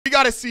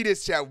gotta see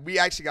this, chat. We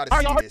actually gotta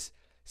see this.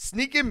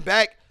 Sneaking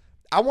back.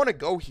 I want to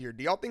go here.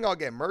 Do y'all think I'll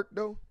get murked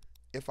though?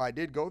 If I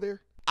did go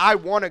there? I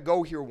want to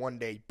go here one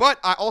day. But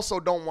I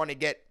also don't want to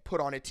get put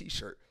on a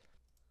t-shirt.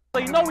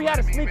 So you know we had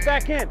to sneak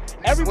back in.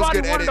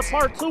 Everybody wanted a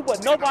part 2,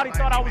 but nobody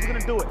thought I was going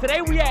to do it.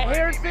 Today we at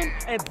Harrison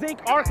and Zinc,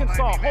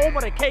 Arkansas, home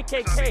of the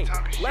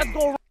KKK. Let's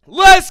go.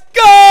 Let's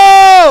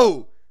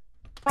go!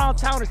 Around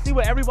town and see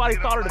what everybody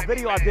thought of the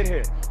video I did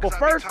here. But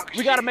first,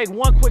 we got to make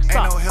one quick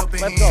stop.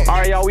 Let's go. All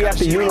right, y'all, we at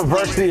the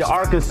University of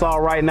Arkansas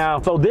right now.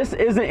 So this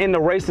isn't in the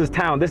racist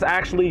town. This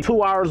actually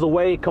 2 hours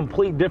away,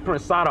 complete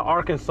different side of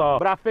Arkansas.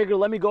 But I figured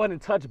let me go ahead and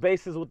touch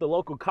bases with the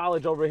local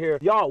college over here.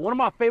 Y'all, one of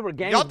my favorite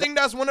games. Y'all think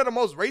that's one of the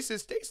most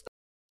racist states?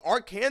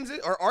 Arkansas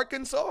or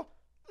Arkansas?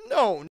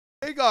 No,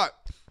 they got,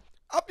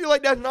 I feel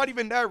like that's not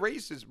even that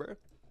racist, bro.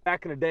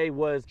 Back in the day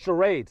was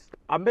charades.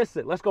 I miss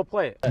it. Let's go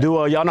play it.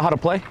 Do y'all know how to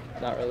play?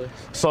 Not really.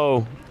 So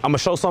I'm gonna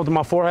show something to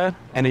my forehead,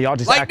 and then y'all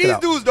just like act it out.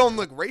 These dudes don't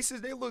look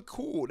racist. They look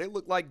cool. They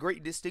look like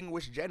great,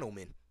 distinguished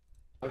gentlemen.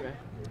 Okay.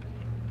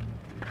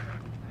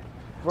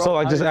 Bro, so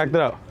like, just act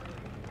it out.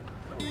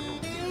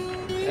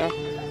 Yeah.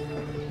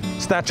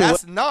 Statue.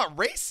 That's not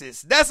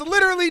racist.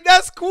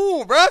 That's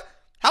cool, bro.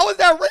 How is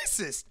that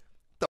racist?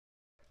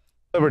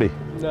 Liberty.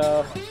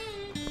 No.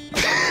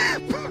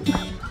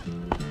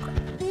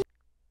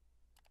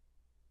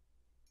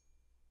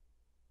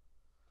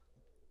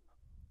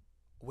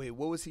 Wait,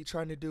 what was he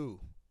trying to do?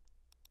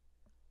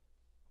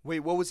 Wait,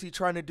 what was he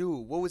trying to do?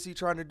 What was he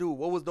trying to do?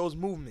 What was those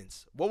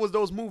movements? What was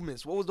those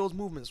movements? What was those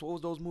movements? What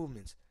was those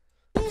movements?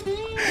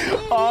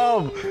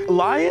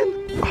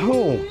 Lion?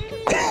 Oh.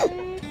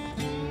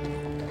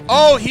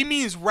 Oh, he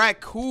means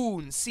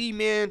raccoon. See,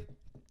 man,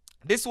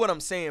 this is what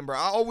I'm saying, bro.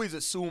 I always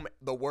assume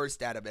the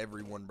worst out of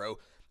everyone, bro.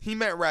 He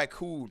meant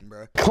raccoon,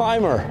 bro.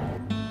 Climber.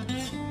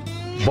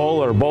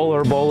 Bowler,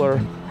 bowler, bowler.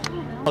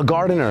 A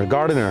gardener,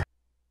 gardener.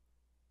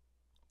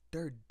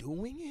 They're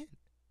doing it?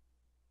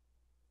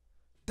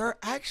 They're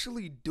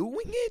actually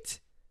doing it?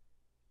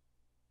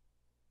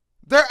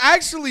 They're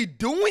actually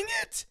doing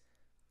it?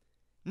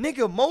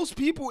 Nigga, most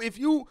people, if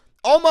you,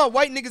 all my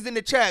white niggas in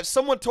the chat, if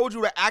someone told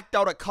you to act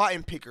out a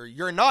cotton picker,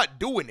 you're not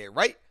doing it,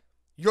 right?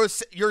 You're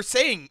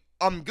saying,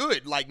 I'm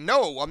good. Like,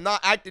 no, I'm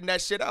not acting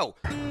that shit out.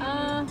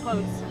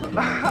 Close.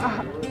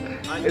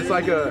 It's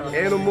like an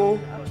animal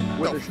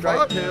with a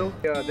striped tail.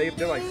 Yeah,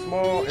 they're like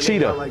small. And cheetah.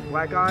 They got like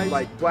black eyes,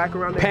 like black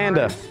around their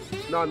panda. eyes.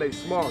 No, they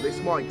small. They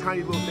small, like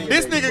tiny little things.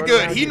 This nigga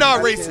good. He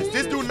not racist.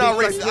 This dude not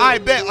racist. I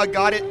bet I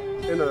got it.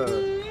 In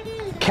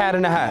a cat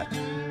in a hat.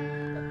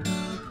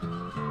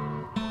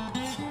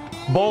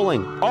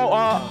 Bowling.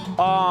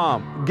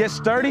 Oh, get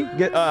sturdy.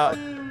 Get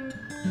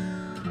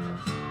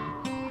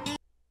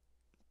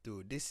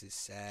Dude, this is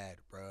sad,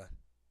 bruh.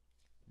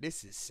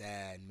 This is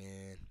sad,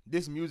 man.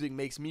 This music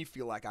makes me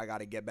feel like I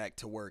gotta get back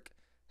to work.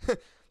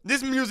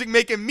 This music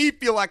making me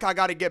feel like I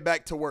gotta get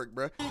back to work,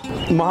 bruh.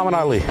 Muhammad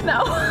Ali.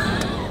 No.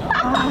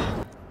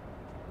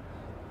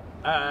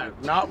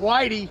 Not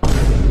Whitey.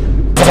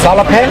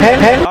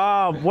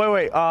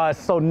 Wait.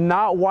 So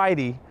not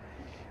Whitey.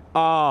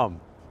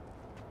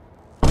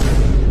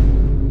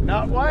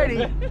 Not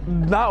Whitey.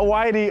 Not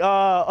Whitey.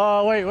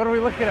 Wait, what are we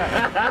looking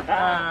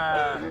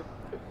at?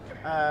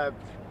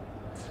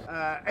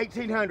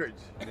 1800s.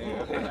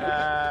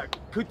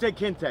 Kute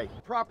Kinte.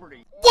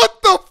 Property.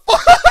 What the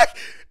fuck?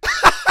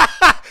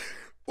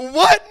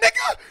 What,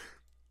 nigga?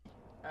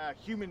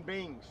 Human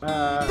beings.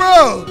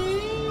 Bro.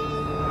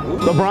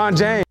 LeBron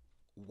James.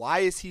 Why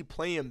is he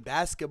playing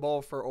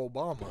basketball for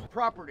Obama?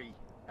 Property.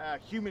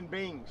 Human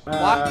beings.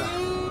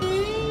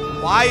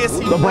 Why is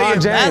he LeBron playing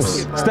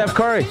James. basketball? Steph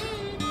Curry.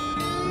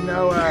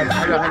 No,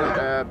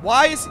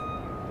 Why is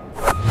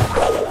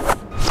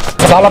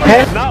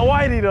Not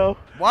Whitey though.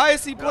 Why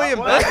is he playing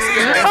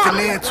basketball?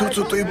 F&N, 2,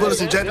 2, 3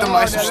 bullets, inject them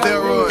like some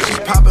steroids. She's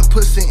popping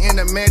pussy in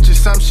a mansion,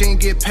 something she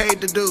ain't get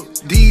paid to do.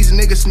 These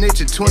niggas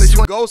snitching,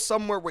 2020. Go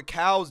somewhere with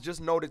cows,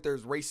 just know that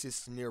there's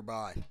racists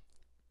nearby.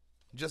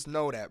 Just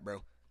know that,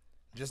 bro.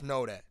 Just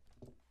know that.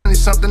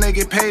 Something they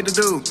get paid to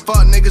do.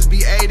 Fuck niggas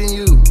be aiding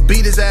you.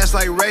 Beat his ass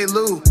like Ray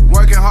Lou.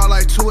 Working hard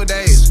like 2 a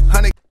days.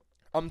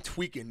 I'm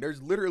tweaking.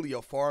 There's literally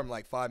a farm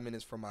like 5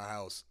 minutes from my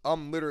house.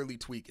 I'm literally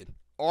tweaking.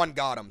 On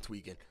God, I'm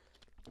tweaking.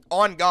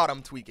 On God,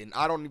 I'm tweaking.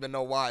 I don't even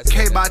know why.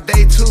 K by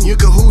day 2. You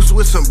can hoose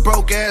with some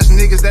broke ass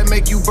niggas that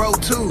make you broke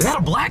too. Is that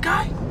a black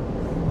guy?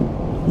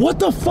 What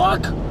the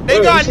fuck?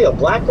 They got. You see a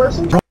black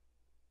person?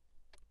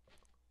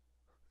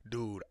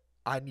 Dude,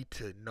 I need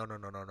to. No.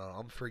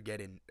 I'm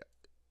forgetting.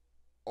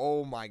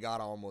 Oh my God,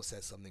 I almost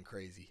said something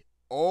crazy.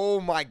 Oh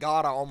my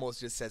God, I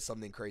almost just said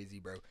something crazy,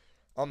 bro.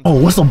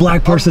 What's a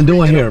black person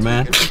doing here,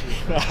 man?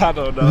 I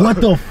don't know. What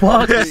the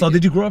fuck? So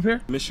did you grow up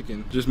here?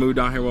 Michigan. Just moved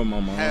down here with my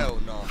mom. Hell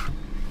no.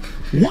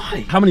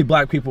 Why? How many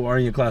black people are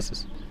in your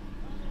classes?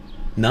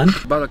 None?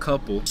 About a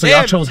couple. So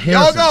y'all chose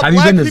Harrison. Have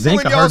you been to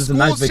Zinc? I heard it's a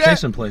nice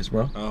vacation place,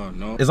 bro. Oh,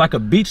 no. It's like a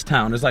beach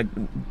town. It's like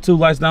 2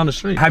 lights down the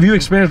street. Have you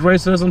experienced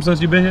racism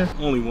since you've been here?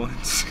 Only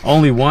once.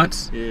 Only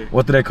once? Yeah.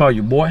 What did they call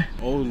you, boy?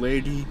 Old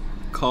lady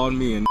called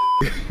me and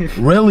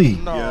Really?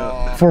 No.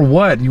 Yeah. For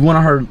what? You went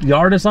on her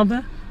yard or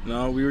something?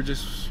 No, we were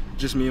just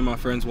me and my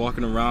friends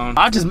walking around.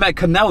 I just met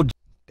Canal.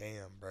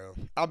 Damn, bro.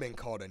 I've been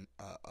called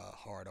a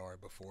hard R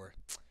before.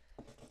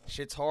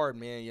 Shit's hard,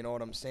 man. You know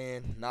what I'm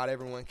saying? Not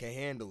everyone can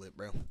handle it,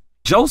 bro.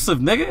 Joseph,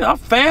 nigga, I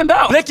fanned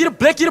out. Blicky the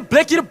blicky the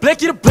blicky the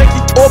blicky the blicky.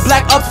 All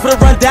black ups for the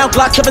rundown.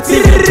 Glock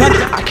 17.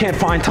 I can't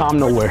find Tom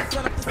nowhere.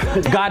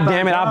 God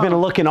damn it, I've been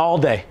looking all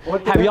day.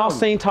 Have y'all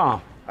seen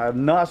Tom? I have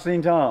not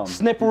seen Tom.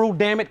 Snipperoo,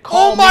 damn it,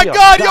 call Oh my me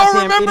God, a y'all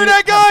goddamn remember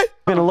idiot. that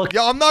guy? Been looking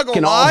Yo, I'm not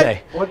gonna all lie.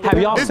 day. Have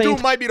y'all This seen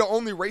dude might be the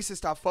only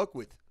racist I fuck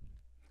with.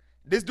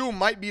 This dude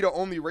might be the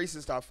only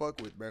racist I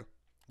fuck with, bro.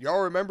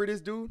 Y'all remember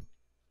this dude?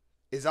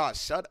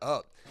 Shut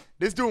up.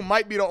 This dude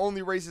might be the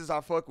only racist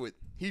I fuck with.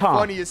 He's Tom.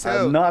 funny as I have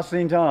hell. not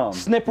seen Tom.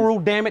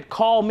 Snipperoo, damn it,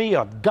 call me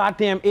a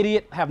goddamn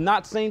idiot. Have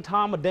not seen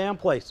Tom a damn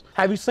place.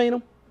 Have you seen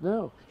him?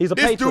 No. He's a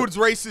This patriot. dude's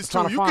racist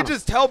Trying too. to You find can him.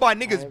 just tell by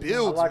niggas'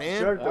 builds, I like man. the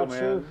shirt though,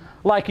 man.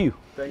 Like you.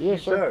 Thank you,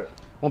 sir.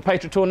 One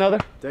patriot to another.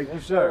 Thank you,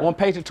 sir. One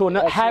patriot to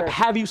another.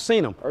 Have you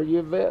seen him? Are you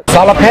a vet?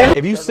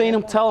 If you seen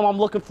him, tell him I'm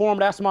looking for him.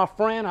 That's my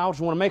friend. I just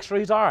want to make sure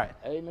he's all right.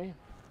 Amen.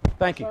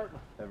 Thank you.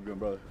 Have a good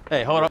brother.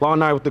 Hey, hold up. Long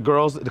night with the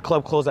girls. The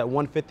club closed at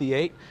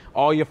 1:58.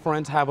 All your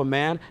friends have a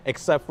man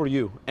except for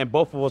you, and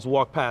both of us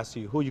walk past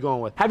you. Who you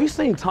going with? Have you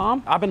seen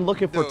Tom? I've been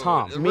looking for Dude,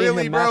 Tom. Me really,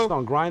 and him bro? matched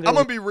on Grindr. I'm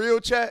gonna be real,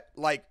 chat.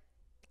 Like,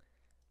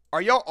 are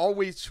y'all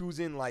always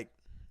choosing like?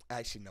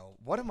 Actually, no.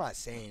 What am I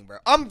saying, bro?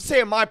 I'm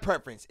saying my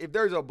preference. If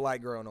there's a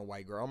black girl and a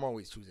white girl, I'm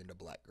always choosing the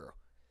black girl.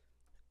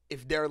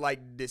 If they're like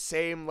the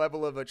same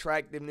level of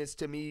attractiveness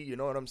to me, you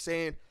know what I'm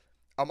saying?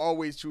 I'm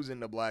always choosing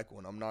the black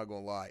one. I'm not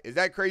gonna lie. Is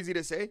that crazy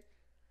to say?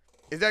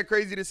 Is that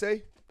crazy to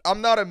say?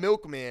 I'm not a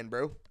milkman,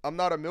 bro. I'm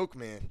not a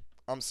milkman.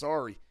 I'm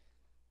sorry.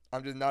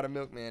 I'm just not a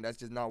milkman. That's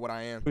just not what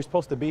I am. We're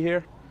supposed to be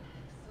here.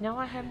 No,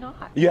 I have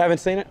not. You haven't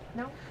seen it?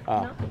 No.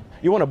 Oh. No.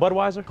 You want a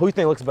Budweiser? Who you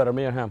think looks better,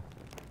 me or him?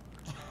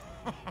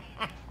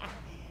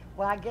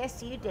 Well, I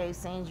guess you do,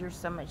 since you're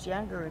so much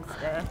younger and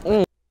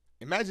stuff.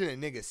 Imagine a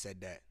nigga said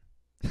that.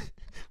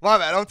 My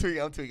bad. I'm tweaking.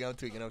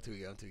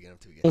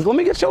 Let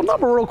me get your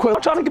number real quick.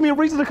 I'm trying to give me a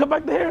reason to come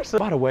back to Harrison.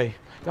 By the way,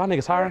 y'all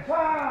niggas hiring?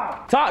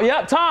 Tom,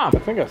 yep, Tom. I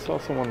think I saw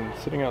someone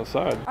sitting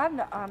outside.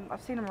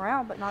 I've seen him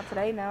around, but not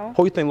today, no.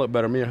 Who you think look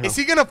better, me or him? Is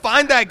he gonna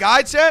find that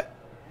guy, chat?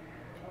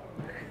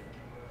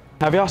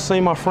 Have y'all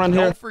seen my friend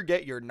here? Don't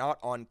forget you're not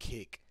on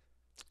kick.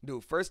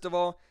 Dude, first of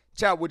all,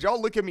 chat, would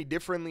y'all look at me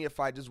differently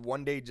if I just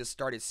one day just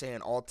started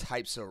saying all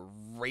types of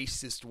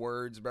racist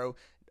words, bro?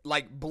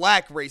 Like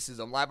black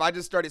racism. Like if I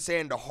just started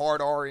saying the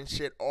hard R and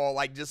shit all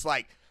like just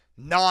like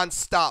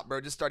non-stop, bro.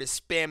 Just started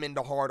spamming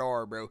the hard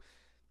R, bro.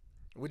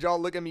 Would y'all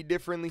look at me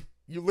differently?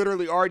 You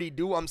literally already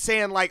do. I'm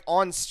saying like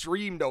on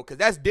stream though, because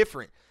that's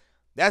different.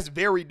 That's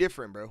very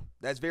different, bro.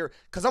 That's very,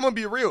 because I'm going to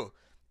be real.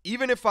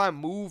 Even if I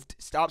moved,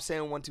 stop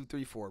saying 1, 2,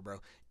 3, 4, bro.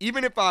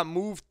 Even if I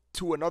moved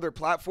to another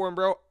platform,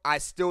 bro, I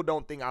still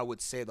don't think I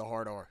would say the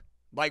hard R.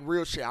 Like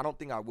real shit, I don't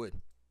think I would.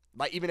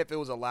 Like even if it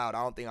was allowed,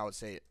 I don't think I would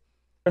say it.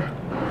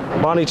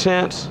 Bonnie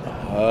Chance?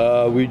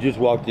 We just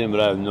walked in, but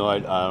I have no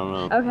idea. I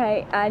don't know.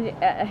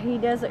 Okay, he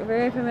does look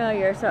very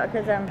familiar, so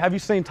because I'm. Have you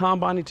seen Tom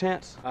Bonnie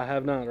Chance? I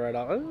have not right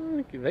off. I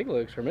think he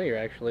looks familiar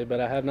actually, but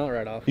I have not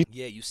right off.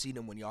 Yeah, you seen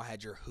him when y'all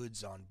had your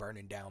hoods on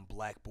burning down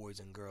black boys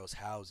and girls'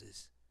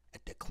 houses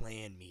at the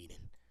Klan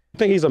meeting. You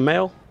think he's a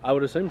male? I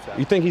would assume so.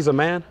 You think he's a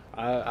man?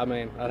 I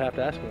mean, I'd have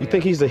to ask him. You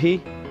think he's a he?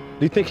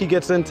 Do you think he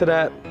gets into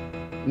that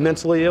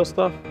mentally ill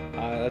stuff?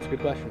 That's a good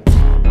question.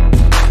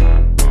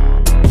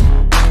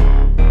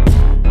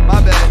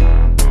 My bad.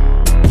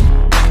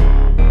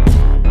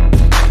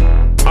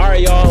 All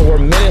right, y'all, we're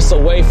minutes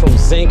away from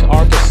Zinc,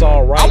 Arkansas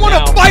right now. I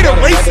want to fight a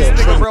racist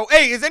nigga, bro.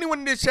 Hey, is anyone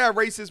in this chat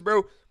racist,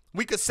 bro?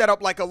 We could set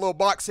up like a little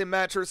boxing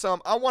match or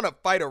something. I want to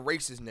fight a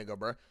racist nigga,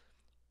 bro.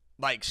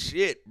 Like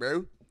shit,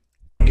 bro.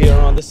 Get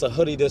on. This is a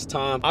hoodie this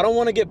time. I don't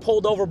want to get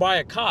pulled over by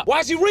a cop. Why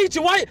is he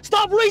reaching? Why?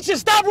 Stop reaching!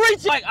 Stop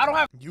reaching! Like, I don't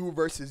have you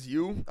versus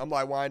you. I'm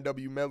like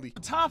YNW Melly.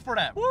 time for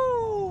that.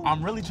 Woo!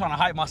 I'm really trying to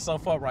hype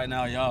myself up right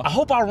now, y'all. I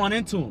hope I run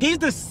into him. He's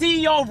the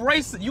CEO of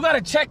racism. You got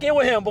to check in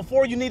with him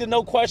before you need to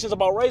know questions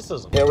about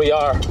racism. Here we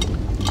are.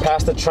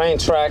 Past the train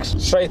tracks,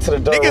 straight to the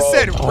dirt Nigga road.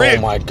 said rip.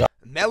 Oh my God.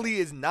 Melly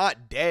is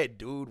not dead,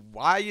 dude.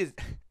 Why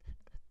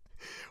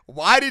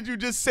did you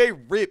just say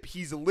rip?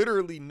 He's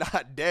literally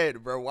not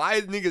dead, bro. Why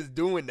is niggas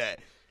doing that?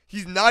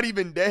 He's not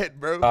even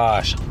dead, bro.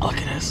 Gosh, look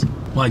at this.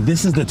 Like,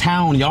 this is the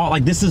town, y'all.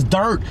 Like, this is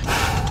dirt.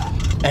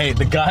 Hey,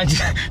 the guy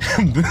just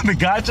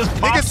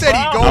popped Nigga said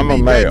out. he gonna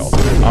be dead.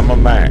 I'm a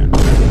man.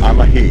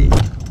 I'm a he.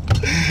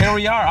 Here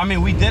we are. I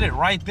mean, we did it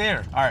right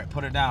there. All right,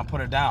 put it down,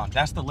 put it down.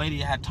 That's the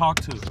lady I had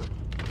talked to.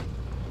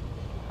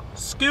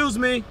 Excuse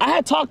me. I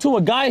had talked to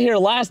a guy here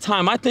last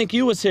time. I think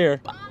you was here.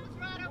 Mom was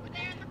right over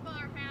there in the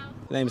farmhouse.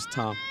 His name's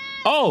Tom.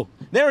 Oh,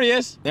 there he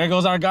is. There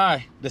goes our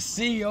guy. The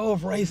CEO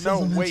of racism No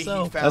way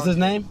himself. he found That's his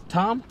name?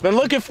 Tom? Been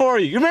looking for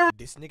you. You remember?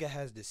 This nigga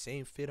has the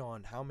same fit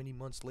on how many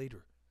months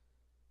later?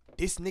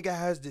 This nigga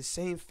has the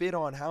same fit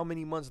on how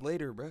many months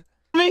later, bro?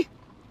 Me?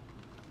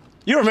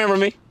 You remember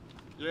me?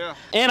 Yeah.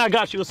 And I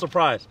got you a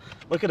surprise.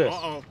 Look at this.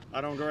 Uh-oh.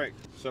 I don't drink,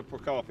 except for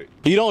coffee.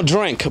 You don't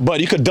drink, but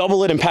you could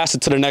double it and pass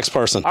it to the next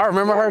person. I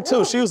remember her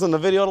too. She was in the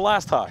video the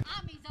last time.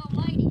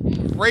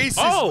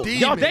 Racist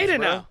demons, y'all dating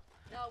bro. now?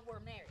 No, we're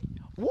married.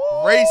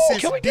 Whoa,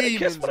 Racist can we get a kiss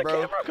demons, for the bro.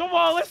 camera? Come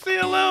on, let's see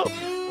a little.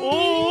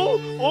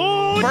 Ooh,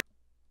 ooh.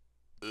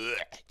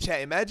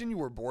 Chat, imagine you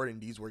were born and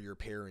these were your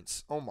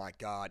parents. Oh my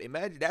God.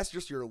 Imagine that's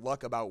just your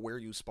luck about where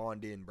you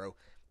spawned in, bro.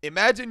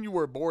 Imagine you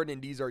were born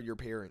and these are your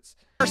parents.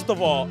 First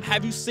of all,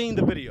 have you seen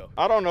the video?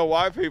 I don't know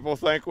why people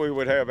think we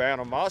would have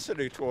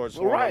animosity towards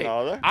one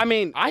another. I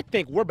mean, I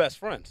think we're best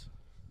friends.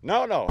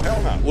 No,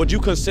 hell no. Would you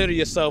consider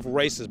yourself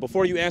racist?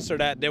 Before you answer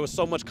that, there was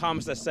so much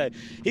comments that said,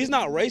 he's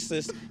not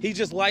racist, he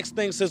just likes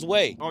things his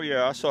way. Oh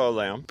yeah, I saw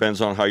them.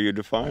 Depends on how you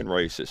define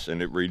racist,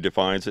 and it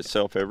redefines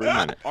itself every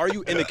minute. Are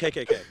you in the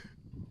KKK?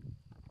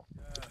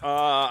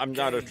 I'm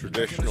not a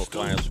traditional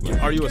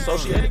Klansman. Are you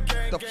associated?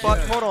 The fuck?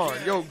 Hold on.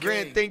 Yo,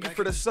 Grant, thank you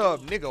for the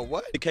sub. Nigga,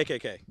 what? The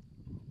KKK.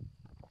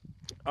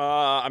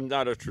 I'm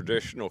not a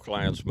traditional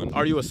Klansman.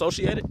 Are you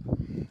associated?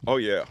 Oh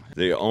yeah.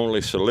 The only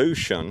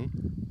solution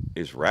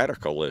is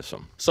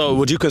radicalism. So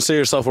would you consider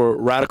yourself a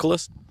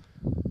radicalist?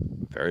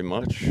 Very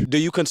much. Do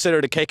you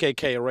consider the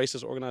KKK a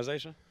racist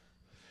organization?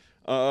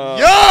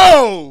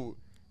 Yo!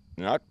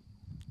 Not.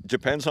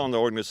 Depends on the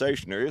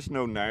organization. There is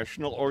no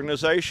national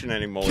organization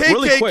anymore. KKK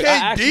Really quick, I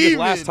asked you this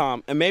last demon.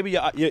 time, and maybe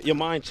your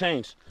mind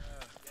changed.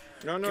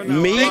 No.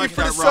 Me? Thank you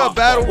for the sub,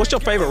 battle. What's your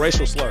favorite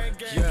racial slur?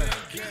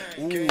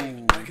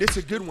 Ooh, this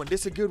a good one.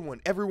 This a good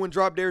one. Everyone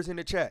drop theirs in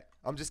the chat.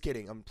 I'm just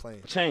kidding. I'm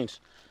playing. Change.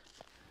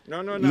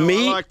 No.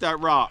 Me? I like that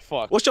rock.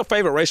 Fuck. What's your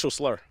favorite racial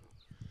slur?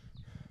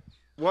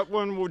 What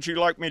one would you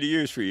like me to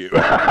use for you?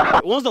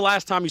 When was the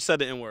last time you said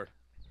the N-word?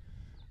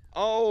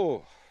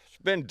 Oh, it's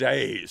been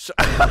days.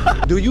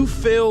 Do you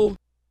feel...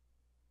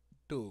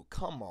 Dude,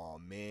 come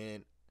on,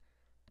 man.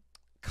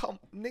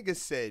 Nigga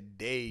said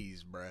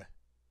days, bruh.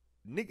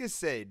 Nigga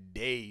said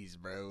days,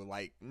 bro.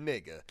 Like,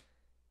 nigga.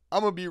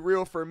 I'm gonna be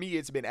real, for me,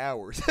 it's been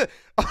hours.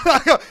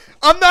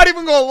 I'm not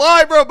even gonna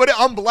lie, bro, but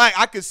I'm black.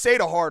 I could say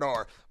the hard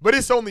R, but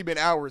it's only been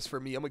hours for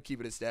me. I'm gonna keep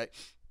it a stack.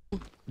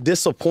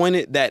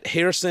 Disappointed that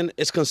Harrison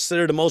is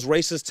considered the most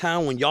racist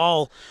town when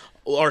y'all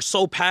are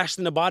so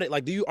passionate about it?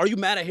 Like, are you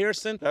mad at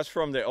Harrison? That's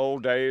from the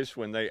old days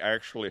when they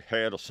actually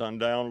had a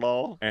sundown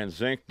law, and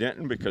Zinc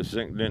didn't, because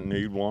Zinc didn't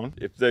need one.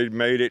 If they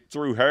made it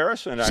through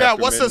Harrison, Chat,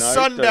 what's a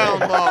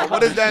sundown law?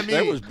 What does that mean?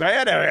 That was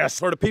badass.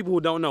 For the people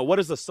who don't know, what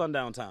is a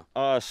sundown town?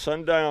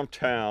 Sundown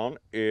town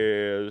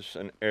is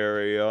an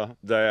area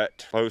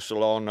that posts the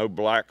law, no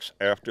blacks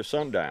after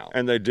sundown,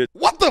 and they did.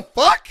 What the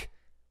fuck?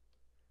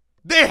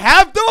 They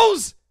have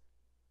those?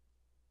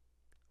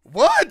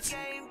 What?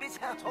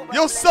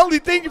 Yo, Sully,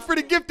 thank you for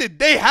the gifted.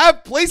 They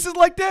have places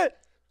like that?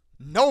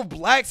 No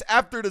blacks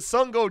after the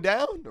sun go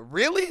down?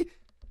 Really?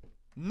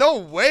 No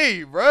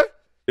way, bruh.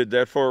 Did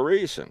that for a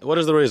reason. What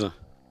is the reason?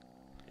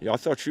 Yeah, I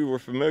thought you were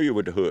familiar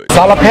with the hood.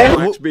 Jalapeno?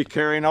 Blacks be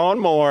carrying on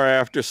more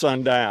after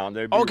sundown.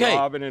 They'd be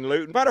robbing and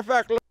looting. Matter of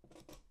fact, look.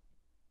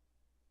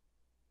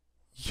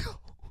 Yo,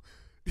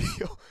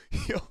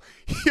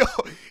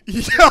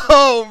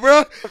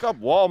 bro. Look up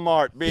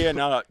Walmart being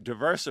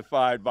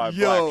diversified by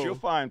blacks. You'll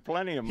find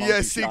plenty of monkey He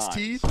has 6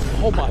 teeth.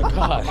 Oh my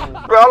God.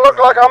 Do I look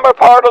like I'm a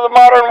part of the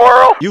modern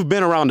world? You've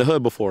been around the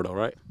hood before though,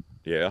 right?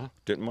 Yeah,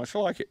 didn't much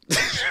like it.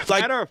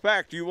 Matter of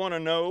fact, you want to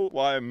know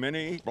why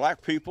many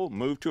black people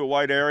move to a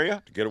white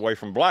area? To get away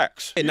from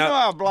blacks. Hey, you know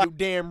how black... You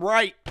damn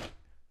right.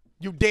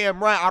 You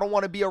damn right. I don't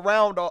want to be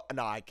around all...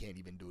 Nah, I can't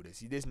even do this.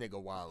 See, this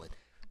nigga wildin'.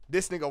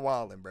 This nigga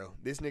wildin', bro.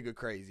 This nigga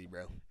crazy,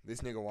 bro.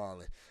 This nigga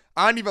wildin'.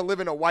 I don't even live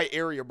in a white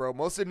area, bro.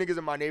 Most of the niggas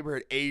in my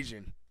neighborhood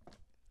Asian.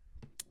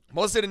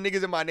 Most of the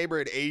niggas in my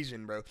neighborhood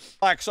Asian, bro.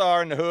 Blacks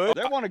are in the hood.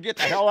 They want to get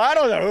the hell out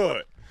of the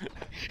hood.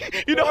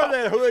 You know how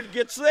that hood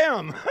gets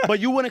them. But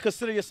you wouldn't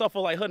consider yourself a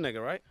like hood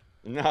nigga, right?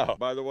 No.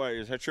 By the way,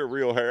 is that your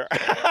real hair?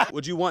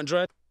 Would you want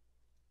dread?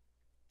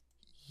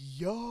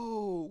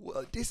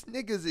 Yo, this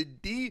nigga's a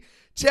D.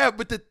 Chat,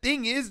 but the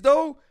thing is,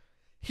 though,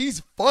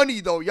 he's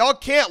funny, though. Y'all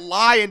can't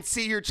lie and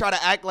sit here try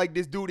to act like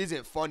this dude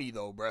isn't funny,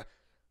 though, bruh.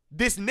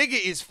 This nigga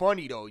is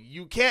funny, though.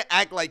 You can't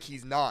act like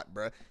he's not,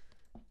 bruh.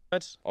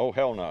 Oh,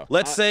 hell no.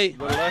 Let's say...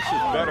 The less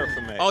is better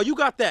for me. Oh, you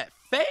got that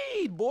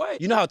fade, boy.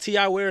 You know how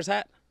T.I. wears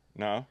hat?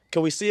 No.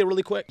 Can we see it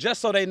really quick?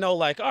 Just so they know,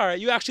 like, all right,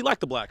 you actually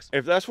like the blacks.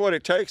 If that's what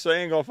it takes, they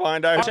ain't gonna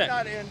find out. Check.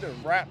 I'm not into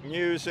rap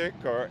music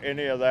or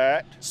any of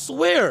that.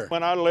 Swear.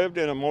 When I lived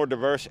in a more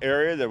diverse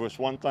area, there was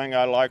one thing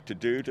I liked to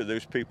do to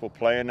those people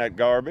playing that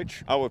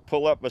garbage. I would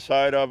pull up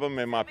beside of them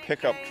in my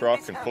pickup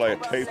truck and play a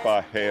tape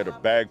I had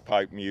of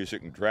bagpipe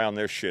music and drown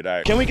their shit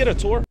out. Can we get a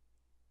tour?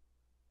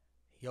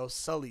 Yo,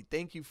 Sully,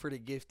 thank you for the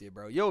gifted,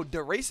 bro. Yo, do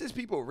racist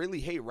people really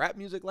hate rap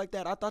music like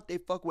that? I thought they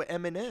fuck with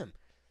Eminem.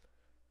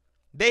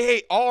 They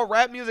hate all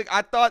rap music.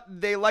 I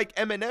thought they like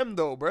Eminem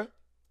though, bro.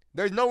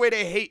 There's no way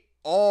they hate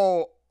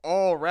all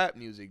rap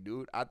music,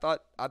 dude. I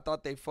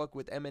thought they fuck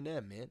with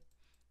Eminem, man.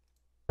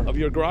 Of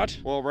your garage?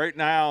 Well, right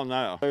now,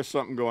 no. There's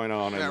something going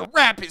on in there.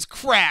 Rap is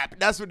crap.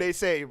 That's what they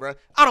say, bro.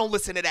 I don't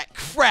listen to that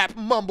crap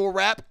mumble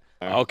rap.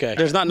 Okay.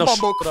 There's not no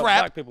mumble crap.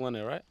 crap. Black people in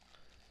there, right?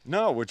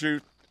 No,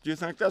 do you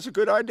think that's a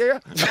good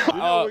idea? You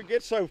know, we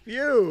get so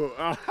few.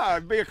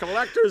 It'd be a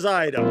collector's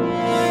item.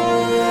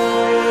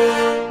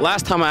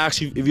 Last time I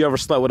asked you if you ever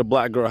slept with a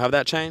black girl, have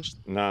that changed?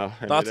 No,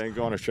 and it ain't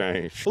gonna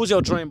change. Who's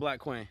your dream black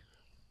queen?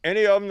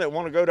 Any of them that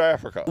want to go to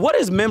Africa. What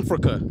is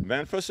Memphrica?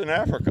 Memphis in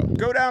Africa.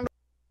 Go down to...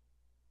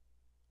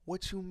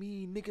 What you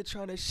mean, nigga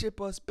trying to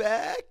ship us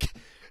back?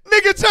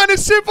 Nigga trying to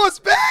ship us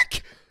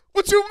back?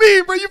 What you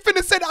mean, bro? You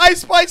finna send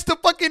Ice Spice to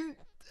fucking,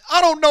 I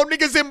don't know,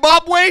 nigga,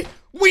 Zimbabwe?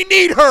 We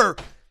need her.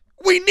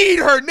 We need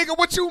her, nigga.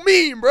 What you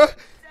mean, bro?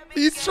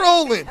 He's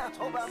trolling.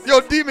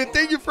 Yo, Demon,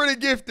 thank you for the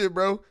gifted,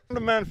 bro. To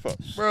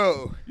Memphis.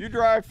 Bro. You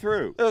drive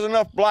through. There's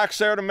enough blacks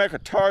there to make a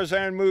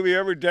Tarzan movie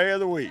every day of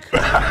the week.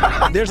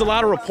 There's a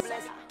lot of reports.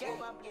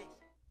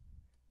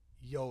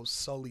 Yo,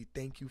 Sully,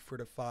 thank you for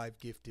the 5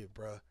 gifted,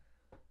 bro.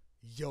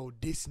 Yo,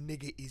 this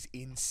nigga is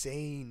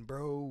insane,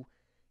 bro.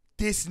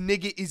 This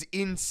nigga is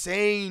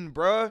insane,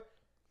 bro.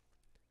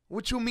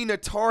 What you mean a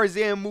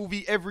Tarzan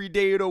movie every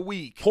day of the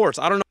week? Reports,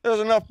 I don't know. There's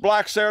enough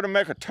blacks there to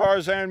make a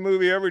Tarzan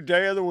movie every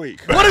day of the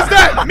week. What does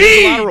that mean?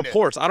 There's a lot of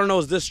reports. I don't know,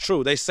 is this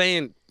true? They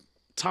saying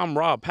Tom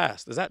Robb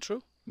passed. Is that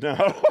true?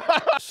 No.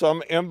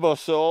 Some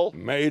imbecile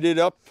made it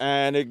up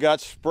and it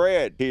got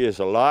spread. He is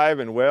alive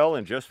and well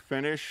and just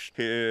finished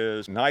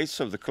his Knights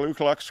of the Ku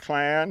Klux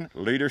Klan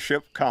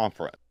Leadership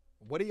Conference.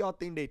 What do y'all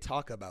think they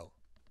talk about?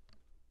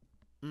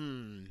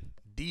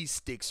 These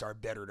sticks are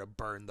better to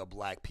burn the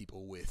black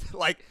people with.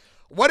 Like,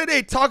 what do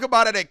they talk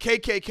about at a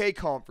KKK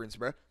conference,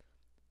 bro?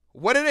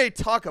 What do they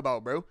talk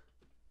about, bro?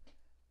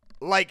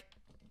 Like,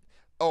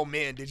 oh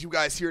man, did you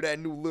guys hear that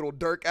new Little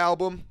Durk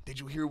album? Did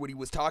you hear what he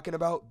was talking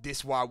about?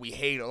 This why we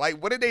hate her.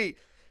 Like, what did they,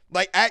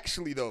 like,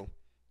 actually though?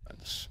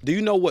 Do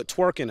you know what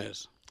twerking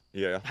is?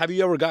 Yeah. Have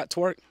you ever got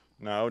twerk?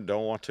 No,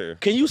 don't want to.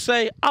 Can you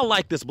say, I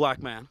like this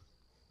black man?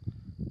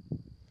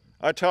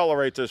 I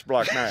tolerate this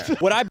black man.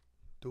 Would I?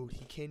 Dude,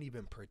 he can't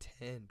even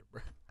pretend,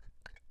 bro.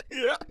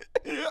 Yeah.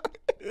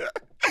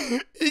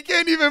 He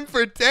can't even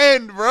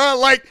pretend, bro.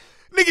 Like,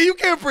 nigga, you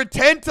can't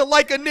pretend to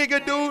like a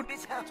nigga, dude.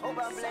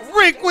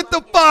 Rick with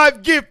the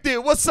 5 gifted.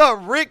 What's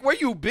up, Rick? Where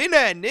you been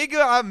at,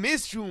 nigga? I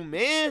missed you,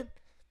 man.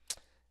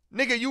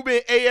 Nigga, you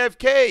been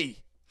AFK.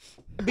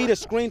 Be the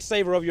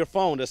screensaver of your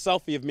phone, the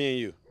selfie of me and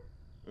you.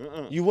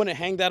 You wouldn't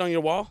hang that on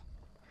your wall?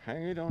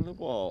 Hang it on the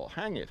wall.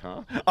 Hang it,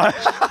 huh?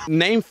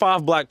 Name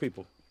 5 black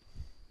people.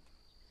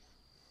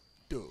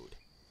 Dude.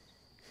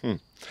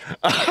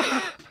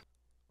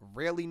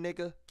 Really,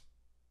 nigga?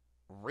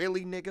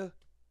 Really, nigga?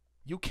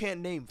 You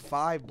can't name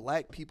 5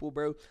 black people,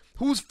 bro?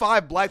 Who's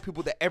 5 black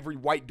people that every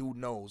white dude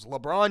knows?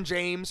 LeBron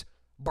James,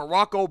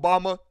 Barack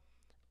Obama,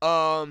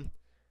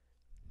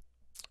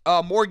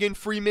 Morgan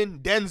Freeman,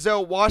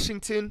 Denzel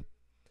Washington,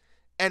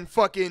 and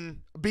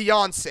fucking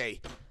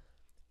Beyonce.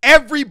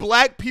 Every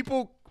black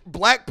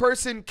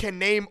person can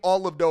name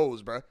all of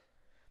those, bro.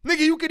 Nigga,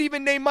 you could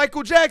even name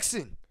Michael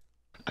Jackson.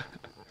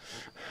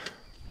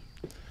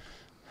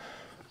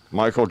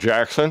 Michael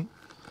Jackson?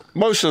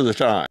 Most of the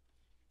time.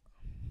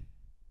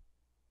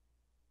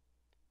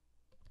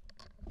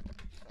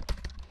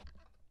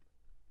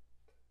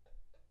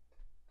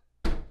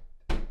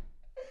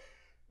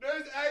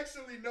 There's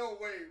actually no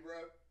way, bro.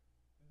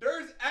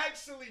 There's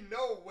actually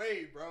no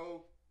way,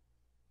 bro.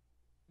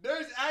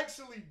 There's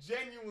actually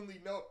genuinely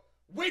no...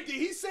 Wait, did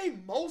he say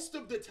most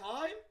of the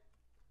time?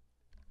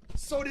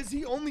 So does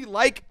he only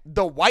like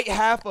the white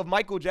half of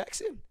Michael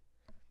Jackson?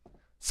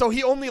 So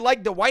he only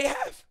liked the white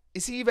half?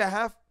 Is he even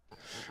half?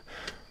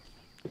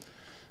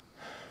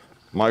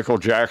 Michael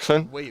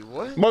Jackson? Wait,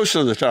 what? Most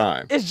of the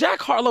time. Is Jack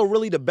Harlow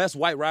really the best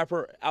white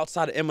rapper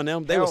outside of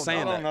Eminem? They were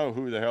saying that. I don't know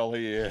who the hell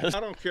he is.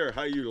 I don't care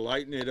how you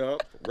lighten it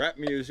up. Rap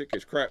music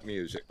is crap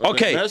music.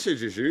 Okay. The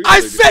message is usually... I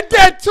said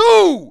that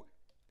too!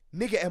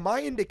 Nigga, am I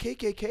in the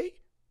KKK?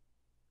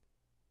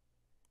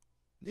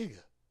 Nigga,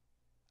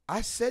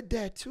 I said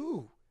that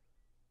too.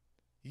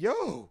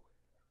 Yo,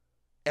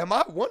 am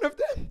I one of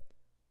them?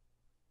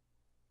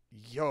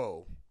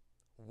 Yo,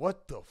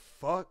 what the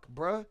fuck,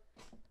 bruh?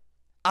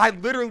 I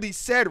literally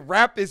said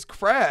rap is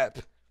crap.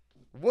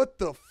 What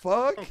the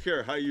fuck? I don't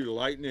care how you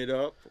lighten it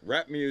up.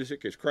 Rap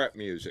music is crap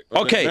music.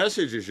 Okay. The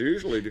message is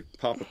usually to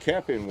pop a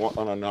cap in one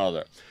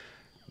another.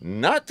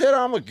 Not that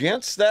I'm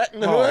against that in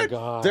the hood.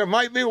 God. There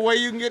might be a way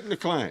you can get in the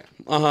Klan.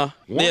 Uh-huh.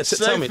 Once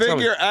they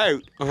figure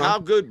out how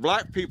good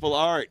black people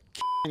are at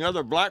killing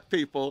other black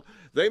people,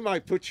 they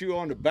might put you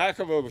on the back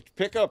of a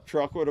pickup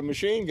truck with a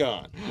machine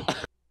gun.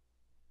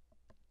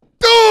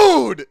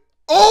 Dude!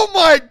 Oh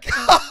my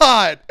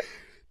God!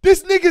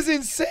 This nigga's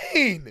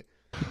insane!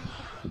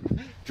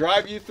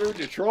 Drive you through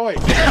Detroit.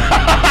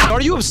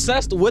 Are you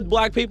obsessed with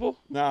black people?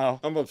 No,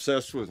 I'm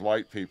obsessed with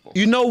white people.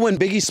 You know when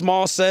Biggie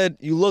Smalls said,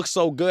 "You look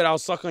so good, I'll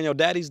suck on your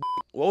daddy's d."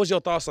 What was your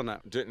thoughts on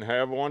that? Didn't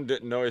have one,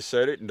 didn't know he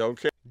said it, and don't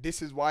care.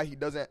 This is why he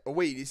doesn't... Oh,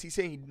 wait, is he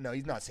saying... No,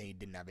 he's not saying he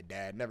didn't have a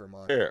dad. Never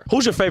mind. Here.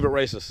 Who's your favorite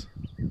racist?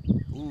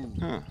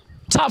 Ooh.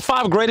 Top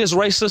 5 greatest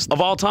racists of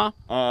all time?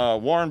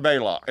 Warren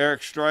Baylock,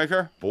 Eric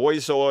Stryker,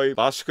 Boyzoi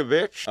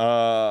Boscovich,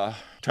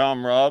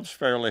 Tom Robb's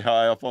fairly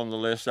high up on the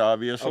list,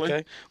 obviously.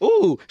 Okay.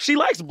 Ooh, she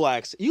likes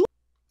blacks. You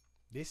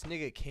This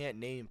nigga can't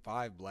name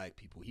 5 black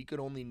people. He could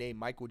only name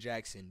Michael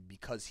Jackson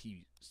because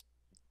he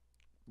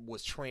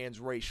was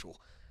transracial.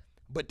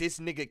 But this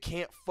nigga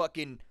can't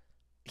fucking...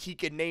 He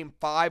can name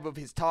 5 of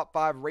his top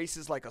 5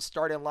 races like a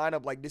starting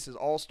lineup like this is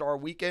All-Star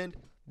Weekend.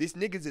 This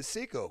nigga's a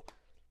sicko.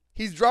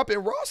 He's dropping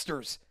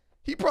rosters.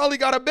 He probably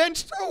got a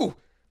bench too.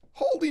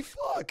 Holy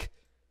fuck.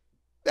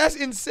 That's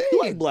insane. You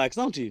like blacks,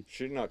 don't you?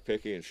 She's not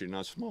picky and she's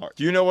not smart.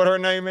 Do you know what her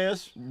name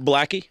is?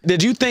 Blackie.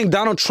 Did you think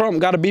Donald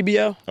Trump got a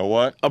BBL? A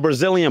what? A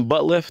Brazilian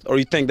butt lift? Or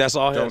you think that's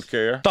all his? Don't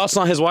care. Thoughts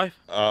on his wife?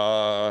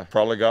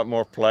 Probably got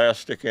more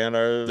plastic in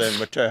her than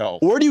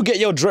Mattel. Where do you get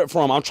your drip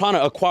from? I'm trying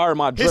to acquire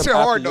my drip. His shit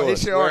hard though. Yours.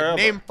 His shit hard. Wherever.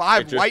 Name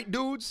 5 white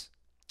dudes.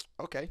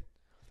 Okay.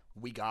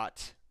 We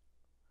got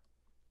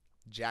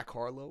Jack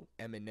Harlow,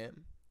 Eminem.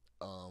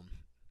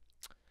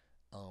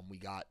 We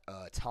got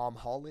Tom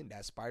Holland,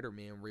 that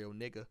Spider-Man real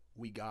nigga.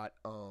 We got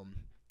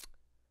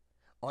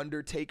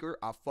Undertaker.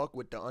 I fuck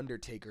with the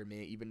Undertaker,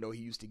 man, even though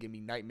he used to give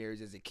me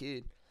nightmares as a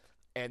kid.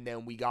 And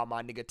then we got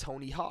my nigga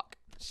Tony Hawk.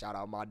 Shout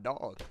out my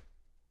dog.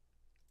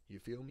 You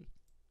feel me?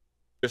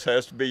 This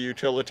has to be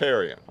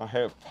utilitarian. I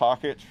have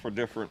pockets for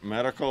different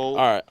medical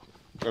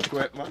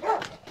equipment.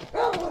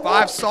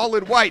 5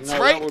 solid whites,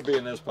 right? That would be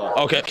in this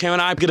pocket. Okay, can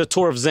I get a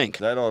tour of zinc?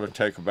 That ought to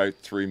take about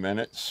 3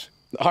 minutes.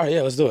 All right,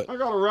 yeah, let's do it. I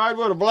got to ride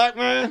with a black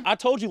man? I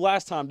told you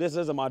last time this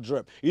isn't my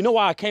drip. You know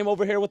why I came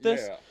over here with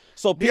this? Yeah.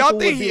 So do y'all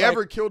think he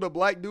ever killed a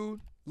black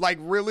dude? Like,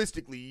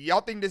 realistically,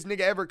 y'all think this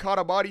nigga ever caught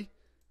a body?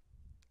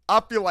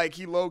 I feel like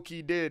he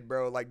low-key did,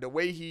 bro. Like, the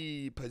way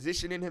he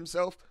positioning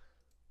himself,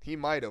 he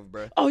might have,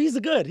 bro. Oh, he's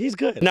good.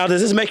 Now,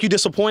 does this make you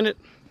disappointed?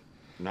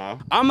 No.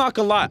 I'm not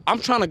gonna lie. I'm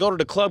trying to go to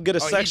the club, get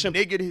a section.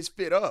 He niggered his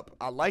fit up.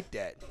 I like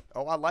that.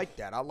 Oh, I like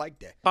that. I like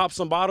that. Pop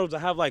some bottles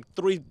and have like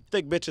 3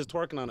 thick bitches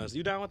twerking on us.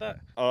 You down with that?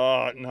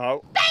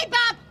 No. Babe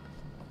up!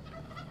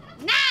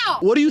 Now!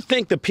 What do you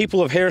think the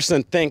people of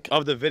Harrison think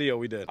of the video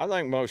we did? I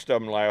think most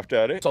of them laughed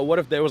at it. So what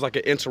if there was like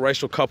an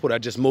interracial couple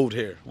that just moved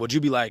here? Would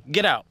you be like,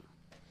 get out?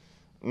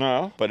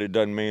 No, but it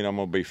doesn't mean I'm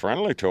going to be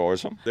friendly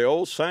towards them. The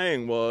old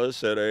saying was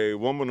that a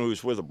woman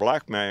who's with a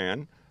black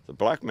man, the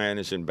black man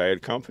is in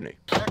bad company.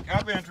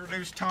 I've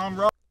introduced Tom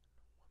Ross.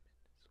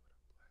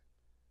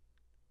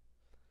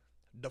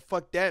 The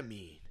fuck that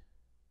mean?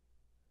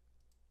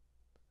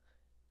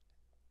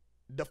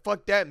 The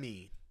fuck that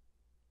mean?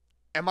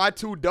 Am I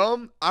too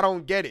dumb? I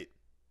don't get it.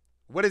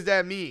 What does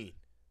that mean?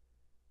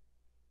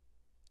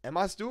 Am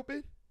I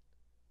stupid?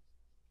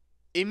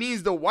 It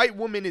means the white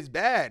woman is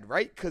bad,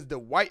 right? Because the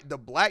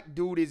black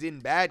dude is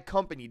in bad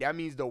company. That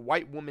means the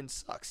white woman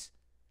sucks.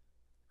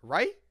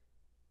 Right?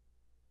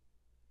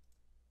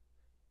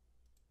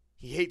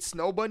 He hates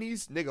snow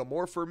bunnies? Nigga,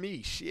 more for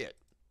me. Shit.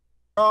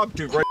 Rob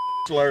to great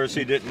slurs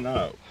he didn't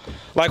know.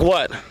 Like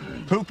what?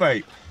 Poop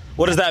ape.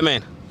 What does that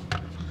mean?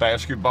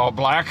 Basketball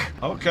black.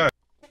 Okay.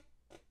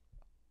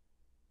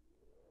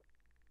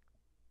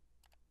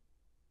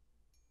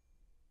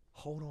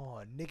 Hold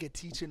on. Nigga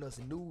teaching us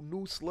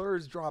new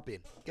slurs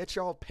dropping. Get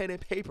y'all pen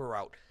and paper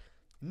out.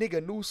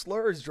 Nigga, new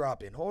slurs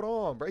dropping. Hold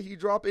on, bro. He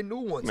dropping new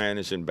ones. Man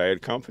is in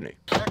bad company.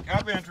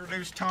 I've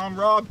introduced Tom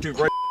Rob to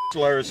great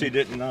slurs he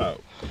didn't know.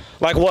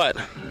 Like what?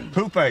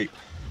 Poop ape.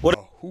 What?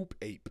 A hoop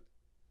ape.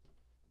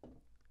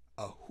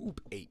 A hoop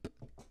ape.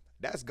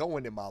 That's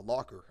going in my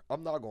locker.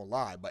 I'm not gonna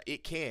lie, but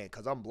it can,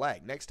 because I'm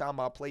black. Next time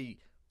I play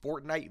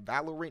Fortnite,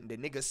 Valorant, the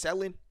nigga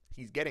selling,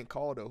 he's getting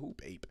called a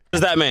hoop ape. What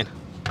does that mean?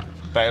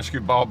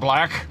 Basketball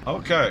black.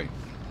 Okay.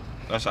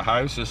 That's a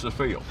house, this is a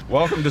field.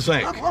 Welcome to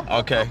Zinc.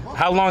 Okay.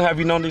 How long have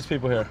you known these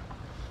people here?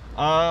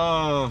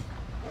 About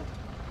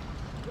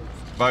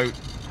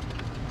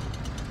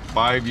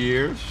 5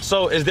 years.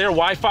 So is there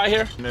Wi-Fi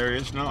here? There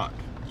is not.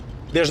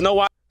 There's no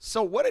Wi-Fi.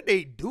 So what did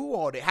they do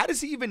all day? How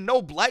does he even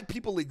know black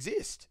people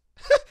exist?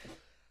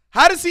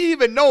 How does he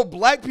even know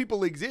black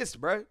people exist,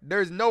 bro?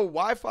 There's no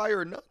Wi-Fi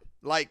or nothing.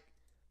 Like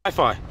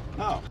Wi-Fi.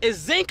 No. Is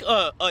Zinc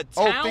a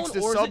town fix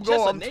the or is sub it goal?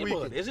 just a I'm neighborhood?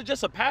 tweaking. Is it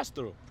just a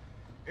pass-through?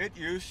 It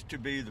used to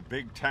be the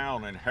big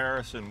town, and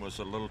Harrison was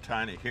a little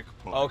tiny hick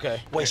place.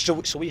 Okay. Wait,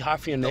 should we hide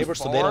for your neighbors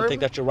so they don't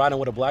think that you're riding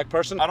with a black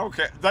person? I don't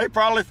care. They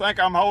probably think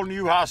I'm holding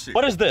you hostage.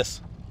 What is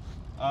this?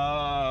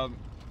 That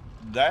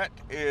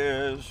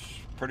is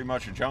pretty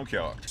much a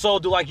junkyard. So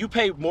do like you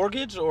pay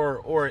mortgage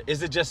or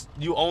is it just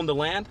you own the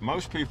land?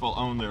 Most people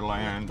own their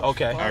land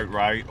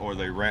outright, or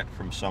they rent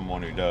from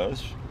someone who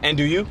does. And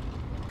do you?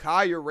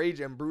 Kaya,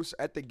 Rage, and Bruce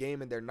at the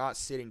game and they're not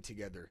sitting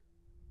together.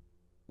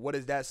 What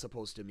is that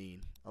supposed to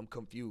mean? I'm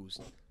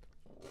confused.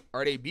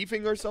 Are they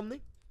beefing or something?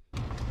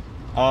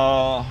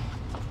 So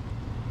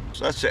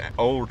that's an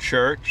old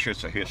church.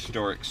 It's a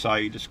historic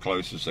site, as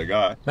close as they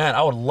got. Man,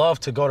 I would love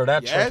to go to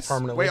that church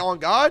permanently. Wait, on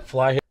God?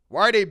 Fly here.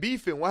 Why are they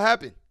beefing? What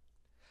happened?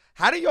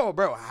 How do y'all,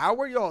 bro? How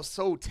are y'all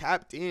so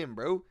tapped in,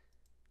 bro?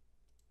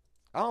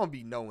 I don't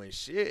be knowing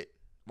shit.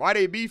 Why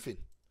they beefing?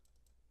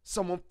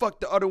 Someone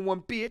fucked the other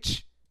one,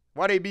 bitch.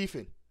 Why they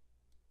beefing?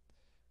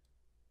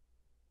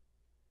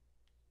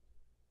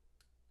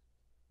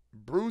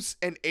 Bruce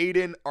and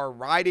Aiden are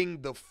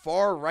riding the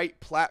far right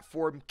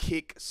platform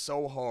Kick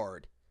so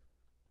hard.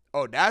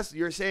 Oh,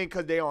 you're saying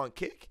because they on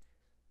Kick?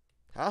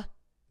 Huh?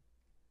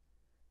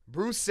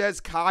 Bruce says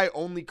Kai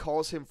only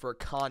calls him for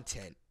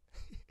content.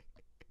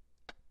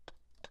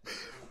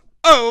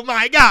 Oh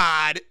my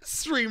God.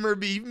 Streamer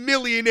beef,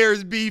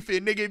 millionaires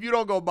beefing. Nigga, if you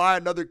don't go buy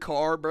another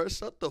car, bro,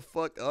 shut the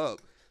fuck up.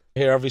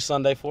 Here every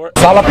Sunday for it.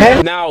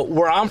 Now,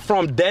 where I'm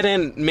from, dead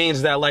end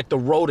means that like the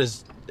road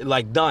is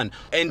like done.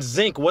 And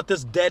zinc, what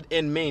does dead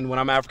end mean when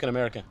I'm African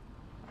American?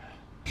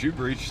 You've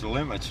reached the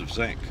limits of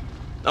zinc.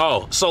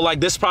 Oh, so like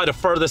this is probably the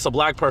furthest a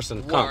black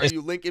person comes. Are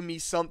you linking me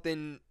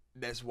something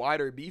that's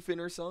wider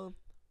beefing or something?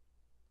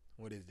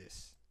 What is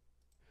this?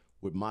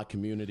 With my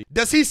community.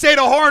 Does he say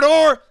the hard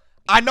R?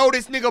 I know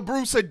this nigga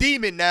Bruce a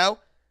demon now.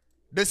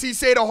 Does he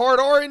say the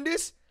hard R in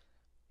this?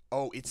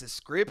 Oh, it's a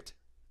script?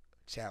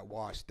 Chat,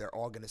 watch. They're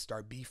all going to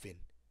start beefing.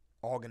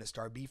 All going to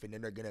start beefing.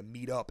 And they're going to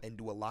meet up and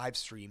do a live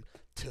stream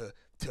to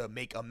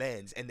make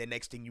amends. And the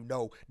next thing you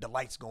know, the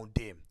lights going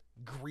to dim.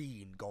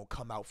 Green going to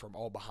come out from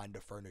all behind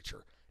the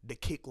furniture. The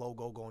Kick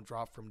logo going to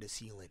drop from the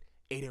ceiling.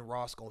 Aiden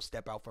Ross going to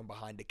step out from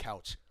behind the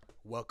couch.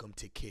 Welcome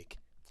to Kick.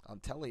 I'm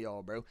telling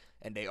y'all, bro.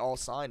 And they all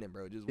signed him,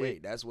 bro. Just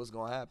wait. That's what's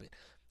going to happen.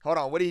 Hold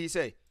on. What did he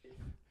say?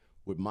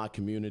 With my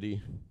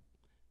community,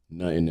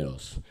 nothing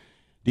else.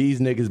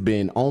 These niggas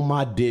been on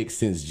my dick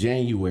since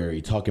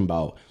January talking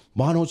about,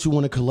 why don't you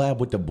want to collab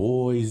with the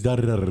boys? Da,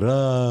 da, da,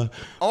 da.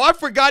 Oh, I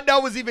forgot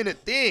that was even a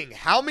thing.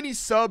 How many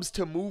subs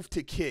to move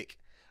to Kick?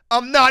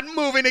 I'm not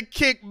moving to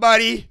Kick,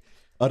 buddy.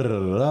 Da, da,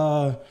 da,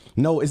 da.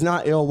 No, it's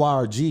not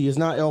LYRG. It's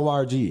not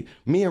LYRG.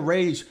 Me and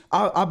Rage,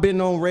 I've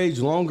been on Rage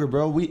longer,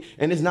 bro.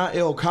 And it's not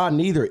L Cotton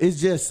either. It's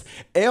just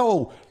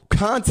L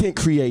content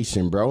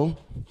creation, bro.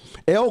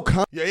 Yeah,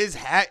 his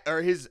hat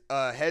or his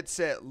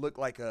headset looked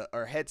like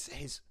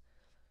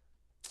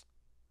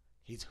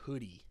his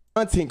hoodie.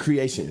 Content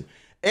creation.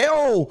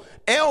 L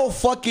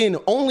fucking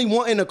only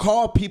wanting to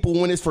call people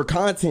when it's for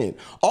content.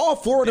 All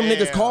four of them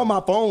niggas called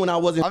my phone when I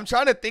wasn't. I'm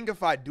trying to think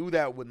if I do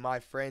that with my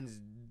friends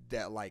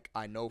that like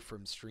I know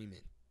from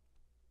streaming.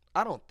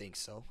 I don't think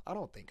so. I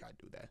don't think I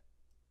do that.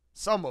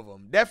 Some of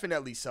them.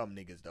 Definitely some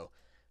niggas though.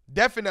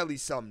 Definitely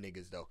some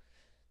niggas though.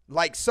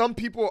 Like some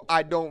people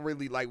I don't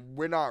really like.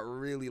 We're not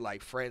really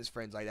like friends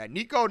like that.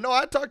 Nico, no,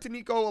 I talk to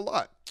Nico a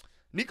lot.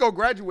 Nico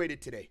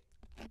graduated today.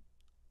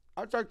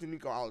 I talk to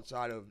Nico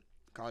outside of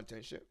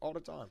content shit all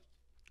the time.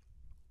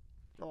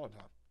 All the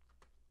time.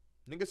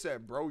 Nigga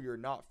said, bro, you're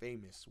not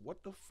famous.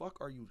 What the fuck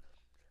are you?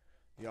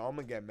 Yo, I'm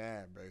gonna get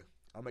mad, bro.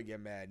 I'm gonna get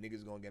mad.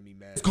 Niggas gonna get me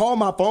mad. Call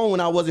my phone when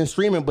I wasn't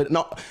streaming, but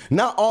not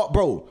all,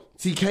 bro.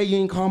 TK, you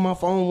ain't call my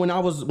phone when I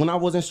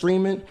wasn't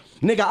streaming.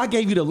 Nigga, I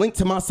gave you the link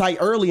to my site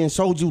early and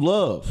showed you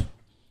love.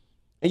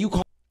 And you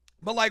call.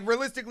 But like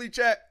realistically,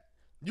 chat,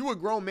 you a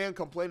grown man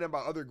complaining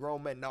about other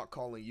grown men not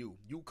calling you.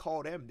 You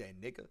call them then,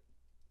 nigga.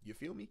 You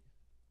feel me?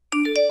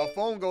 A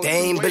phone goes. They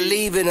ain't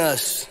believing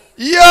us.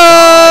 Yo!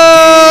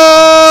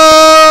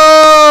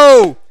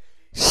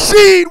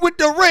 Sheed with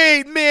the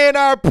raid, man.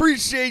 I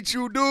appreciate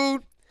you,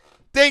 dude.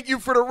 Thank you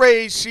for the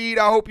raid, Sheed.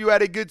 I hope you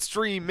had a good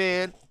stream,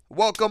 man.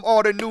 Welcome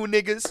all the new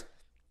niggas.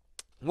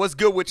 What's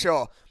good with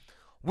y'all?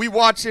 We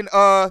watching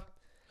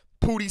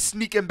Poudii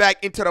sneaking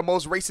back into the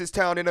most racist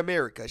town in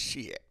America.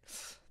 Shit.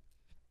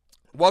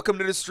 Welcome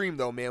to the stream,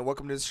 though, man.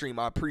 Welcome to the stream.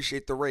 I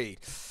appreciate the raid.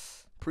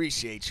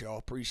 Appreciate y'all.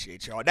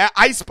 Appreciate y'all. That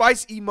Ice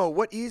Spice emo,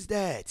 what is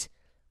that?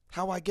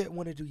 How I get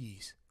one of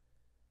these?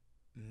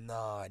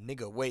 Nah,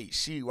 nigga, wait.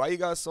 She, why you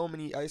got so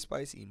many Ice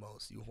Spice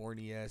emos? You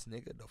horny ass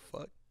nigga. The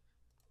fuck?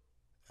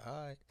 All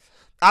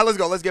right, let's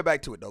go. Let's get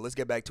back to it, though. Let's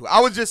get back to it.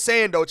 I was just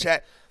saying, though,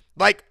 chat.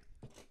 Like,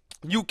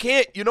 you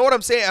can't, you know what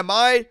I'm saying? Am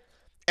I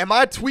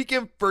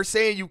tweaking for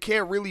saying you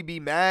can't really be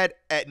mad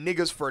at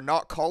niggas for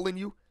not calling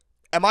you?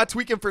 Am I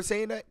tweaking for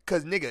saying that?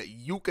 Because, nigga,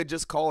 you could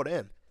just call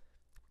them.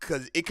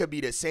 Because it could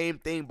be the same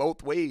thing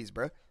both ways,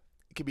 bro.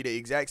 It could be the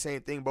exact same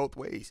thing both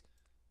ways.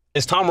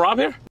 Is Tom Robb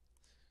here?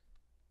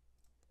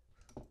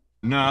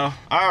 No,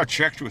 I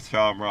checked with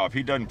Tom Robb.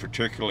 He doesn't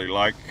particularly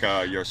like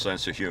your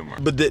sense of humor.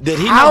 But did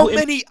he know how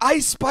many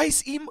Ice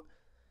Spice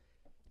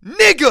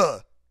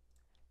nigga?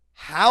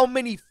 How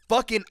many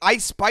fucking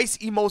Ice Spice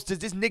emos does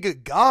this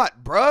nigga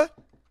got, bruh?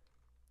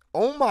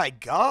 Oh my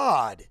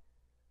god.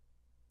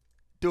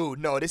 Dude,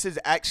 no, this is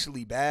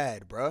actually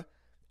bad, bruh.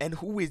 And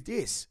who is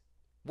this?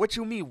 What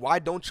you mean, why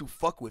don't you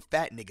fuck with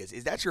fat niggas?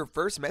 Is that your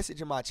first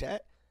message in my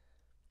chat?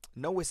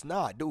 No, it's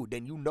not, dude.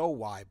 Then you know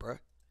why, bruh.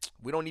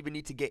 We don't even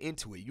need to get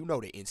into it. You know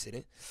the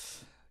incident.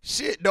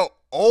 Shit, no.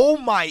 Oh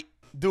my.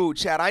 Dude,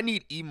 chat, I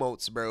need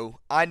emotes, bro.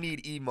 I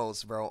need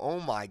emotes, bro. Oh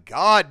my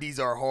god, these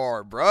are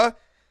hard, bruh.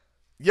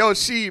 Yo,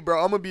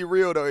 bro, I'm gonna be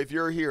real, though. If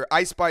you're here,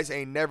 Ice Spice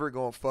ain't never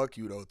gonna fuck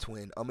you, though,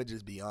 twin. I'm gonna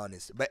just be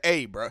honest. But,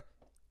 hey, bruh,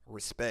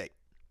 respect.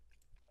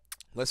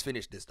 Let's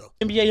finish this, though.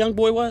 NBA young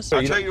boy was?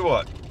 I'll tell you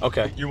what.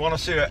 Okay. You want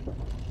to see it?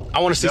 I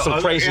want to see some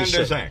crazy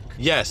shit. Zinc.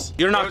 Yes.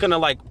 You're not gonna,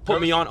 like, put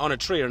me on a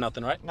tree or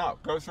nothing, right? No,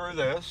 go through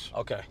this.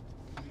 Okay.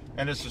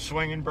 And it's a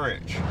swinging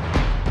bridge.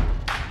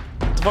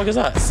 What the fuck is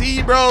that?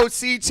 See, bro,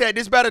 chat,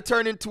 this better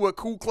turn into a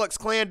Ku Klux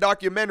Klan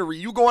documentary.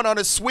 You going on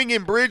a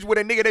swinging bridge with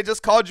a nigga that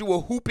just called you a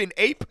hooping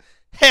ape?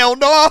 Hell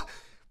no.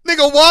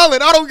 Nigga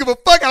wildin'. I don't give a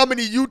fuck how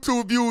many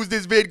YouTube views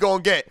this vid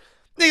gonna get.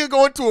 Nigga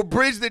going to a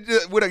bridge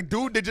with a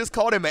dude that just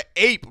called him an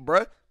ape,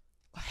 bruh.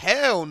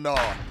 Hell no.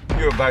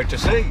 You're about to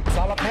see.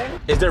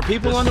 Is there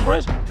people on the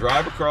bridge?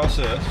 Drive across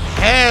this.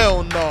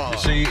 Hell no. You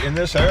see, in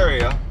this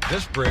area,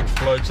 this bridge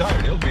floods out.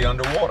 It'll be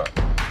underwater.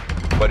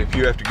 But if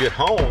you have to get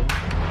home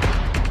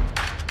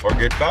or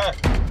get back,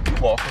 you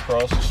walk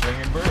across the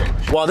swinging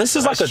bridge. Well, this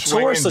is like a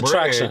tourist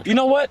attraction. You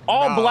know what?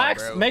 All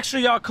blacks, bro. make sure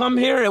y'all come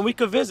here and we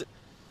could visit.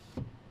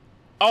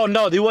 Oh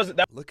no, he wasn't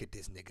that. Look at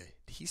this nigga.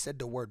 He said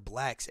the word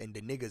blacks and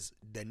the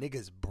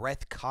nigga's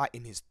breath caught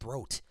in his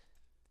throat.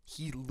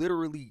 He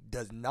literally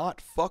does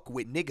not fuck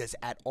with niggas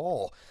at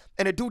all.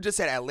 And the dude just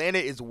said Atlanta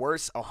is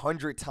worse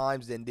 100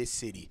 times than this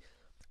city.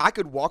 I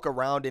could walk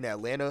around in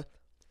Atlanta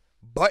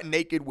butt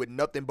naked with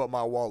nothing but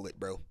my wallet,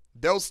 bro.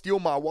 They'll steal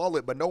my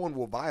wallet, but no one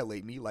will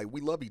violate me. Like, we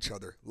love each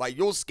other. Like,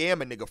 you'll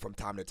scam a nigga from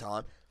time to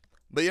time.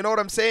 But you know what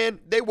I'm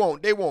saying? They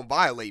won't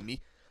violate me.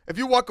 If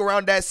you walk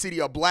around that city,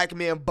 a black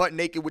man butt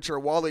naked with your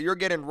wallet, you're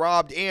getting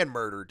robbed and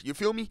murdered. You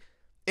feel me?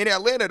 In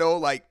Atlanta, though,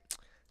 like,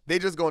 they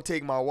just gonna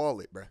take my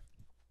wallet, bro.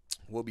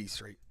 We'll be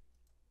straight.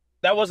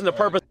 That wasn't the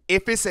purpose.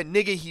 If it's a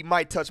nigga, he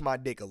might touch my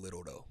dick a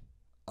little, though.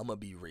 I'm gonna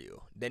be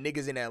real. The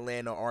niggas in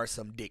Atlanta are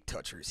some dick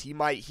touchers. He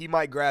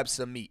might grab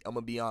some meat. I'm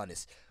gonna be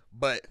honest.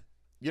 But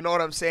you know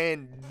what I'm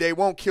saying? They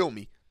won't kill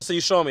me. So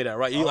you showing me that,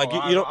 right? You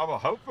don't. I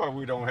hope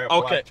we don't have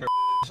black terrorists.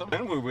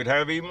 Then we would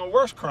have even a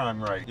worse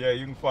crime rate. Yeah,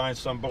 you can find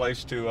some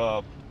place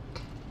to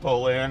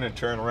pull in and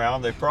turn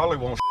around. They probably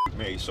won't shoot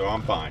me, so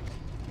I'm fine.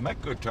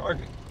 Make good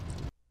target.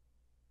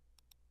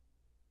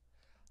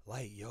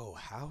 Like, yo,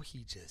 how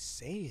he just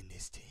saying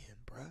this to him,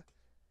 bruh?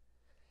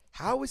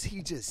 How is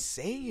he just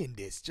saying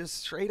this? Just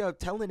straight up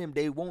telling him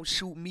they won't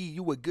shoot me,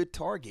 you a good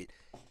target.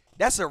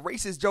 That's a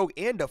racist joke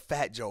and a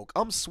fat joke.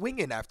 I'm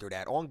swinging after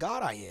that. On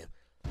God, I am.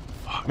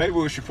 Maybe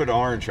we should put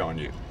orange on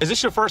you. Is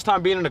this your first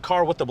time being in the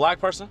car with the black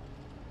person?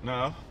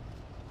 No.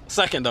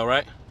 Second, though,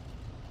 right?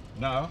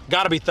 No.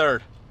 Gotta be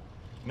third.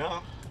 No.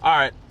 All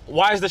right.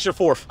 Why is this your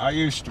fourth? I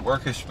used to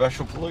work as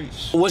special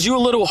police. Was you a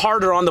little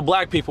harder on the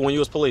black people when you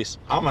was police?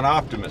 I'm an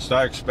optimist.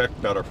 I expect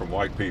better from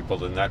white people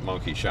than that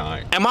monkey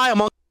shine. Am I a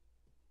monkey?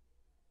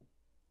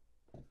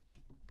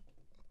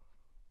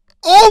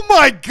 Oh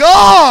my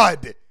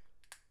God!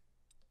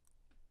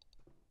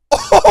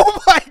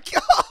 Oh my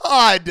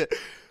God!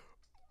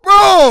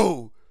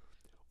 Bro!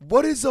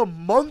 What is a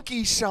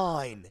monkey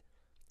shine?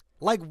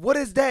 Like, what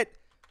is that?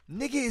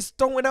 Nigga is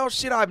throwing out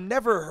shit I've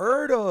never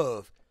heard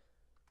of.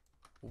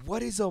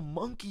 What is a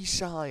monkey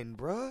shine,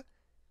 bruh?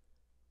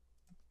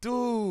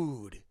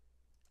 Dude.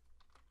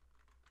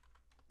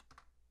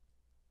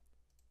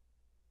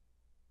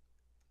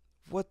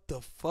 What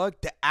the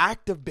fuck? The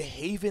act of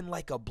behaving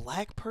like a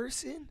black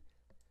person?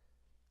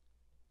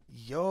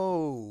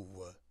 Yo.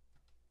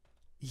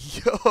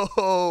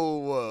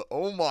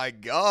 Oh my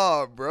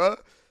God, bruh.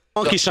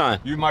 Monkey shine.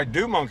 You might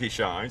do monkey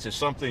shines. It's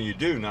something you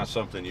do, not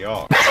something you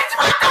are.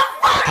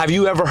 Have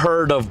you ever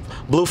heard of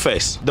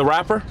Blueface, the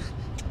rapper?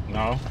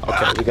 No.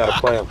 Okay, we gotta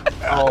play him.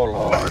 Oh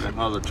Lord,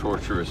 another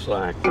torturous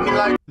thing.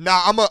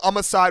 Nah, I'm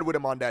a side with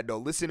him on that though.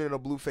 Listening to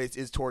Blueface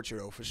is torture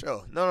though, for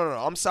sure. No,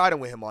 I'm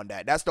siding with him on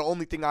that. That's the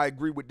only thing I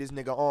agree with this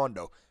nigga on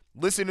though.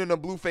 Listening to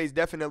Blueface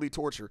definitely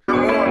torture.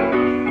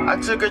 I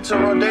took her to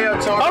Rodeo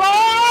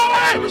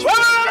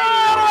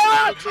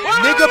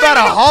Nigga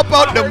better hop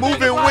out the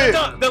moving whip.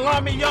 They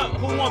line me up.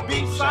 Who want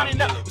beef?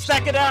 Signing up.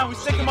 Stack it down. We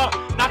stick him up.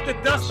 Knock the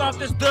dust off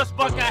this dust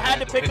bucket. I had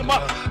to pick him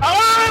up.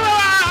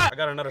 I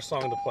got another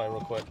song to play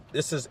real quick.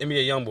 This is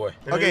NBA Youngboy.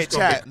 Okay,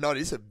 chat. No,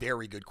 this is a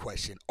very good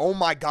question. Oh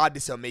my God,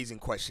 this is an amazing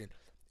question.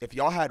 If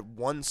y'all had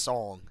one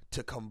song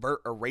to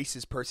convert a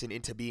racist person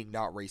into being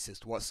not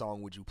racist, what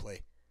song would you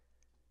play?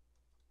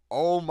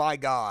 Oh my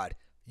God.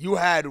 You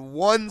had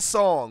one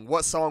song.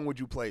 What song would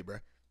you play, bro?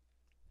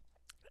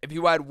 If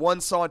you had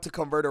one song to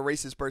convert a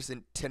racist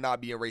person to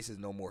not being racist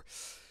no more.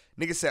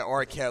 Nigga said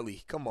R.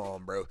 Kelly. Come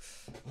on, bro.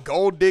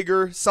 Gold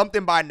Digger.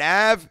 Something by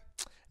Nav.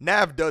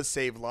 Nav does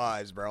save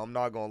lives, bro. I'm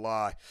not gonna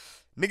lie.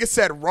 Nigga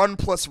said Run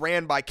Plus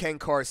Ran by Ken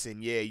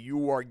Carson. Yeah,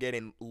 you are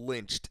getting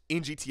lynched.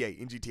 In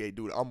GTA.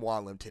 Dude, I'm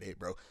wildin' today,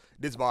 bro.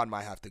 This VOD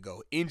might have to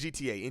go. In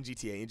GTA.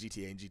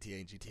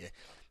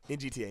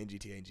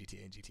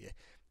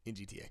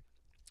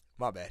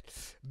 My bad.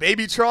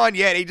 Babytron,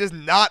 yeah, they just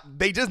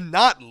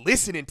not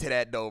listening to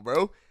that though,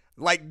 bro.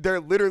 Like,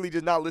 they're literally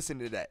just not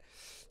listening to that.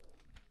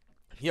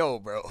 Yo,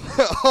 bro.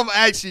 I'm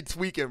actually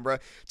tweaking, bro.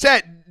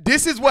 Chat,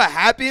 this is what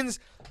happens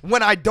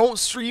when I don't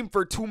stream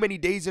for too many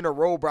days in a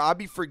row, bro. I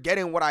be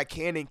forgetting what I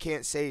can and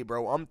can't say,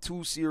 bro. I'm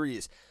too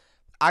serious.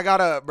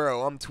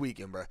 I'm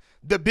tweaking, bro.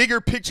 The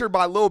Bigger Picture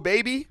by Lil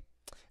Baby.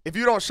 If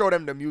you don't show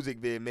them the music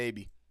vid,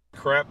 maybe.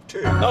 Crap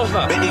too. No, it's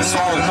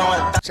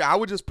not. Chat, I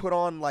would just put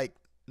on like,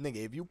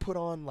 nigga, if you put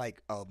on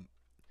like a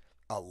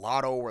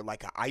Lotto or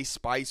like a Ice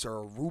Spice or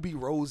a Ruby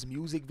Rose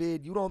music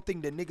vid, you don't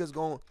think the nigga's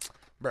going,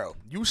 bro,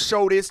 you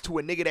show this to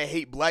a nigga that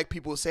hate black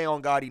people, say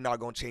on God he not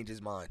gonna change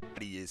his mind.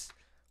 He is.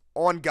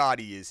 On God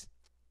he is.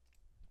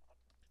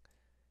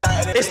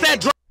 It's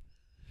that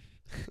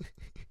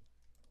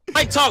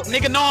right talk,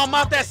 nigga. No, I'm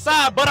out that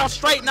side, but I'm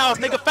straight now,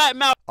 nigga. Fat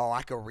mouth. Oh,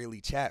 I could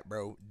really chat,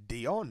 bro. Do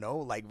y'all know?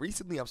 Like,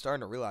 recently I'm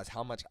starting to realize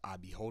how much I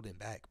be holding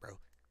back, bro.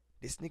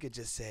 This nigga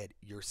just said,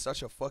 you're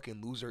such a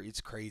fucking loser, it's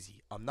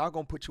crazy. I'm not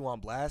gonna put you on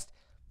blast.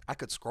 I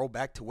could scroll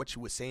back to what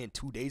you was saying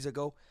 2 days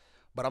ago,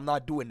 but I'm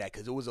not doing that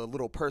because it was a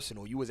little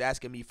personal. You was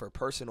asking me for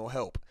personal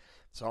help.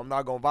 So I'm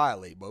not gonna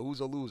violate, but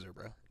who's a loser,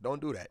 bro? Don't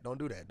do that. Don't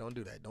do that. Don't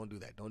do that. Don't do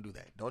that. Don't do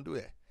that. Don't do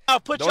that.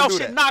 I'll put your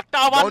shit knocked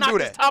off. I'll knock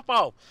this top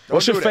off.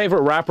 What's your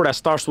favorite rapper that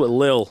starts with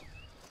Lil?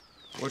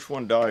 Which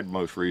one died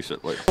most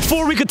recently?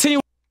 Before we continue.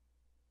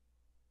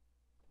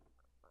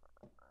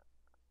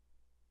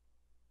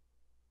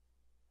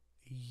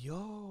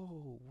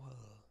 Yo,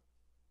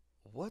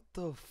 what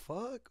the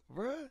fuck,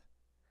 bruh?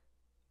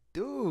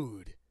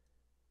 Dude.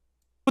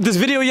 With this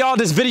video, y'all,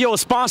 this video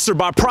is sponsored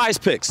by Prize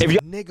Picks. If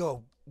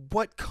Nigga,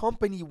 what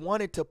company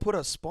wanted to put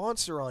a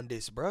sponsor on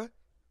this, bruh?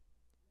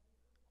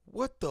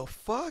 What the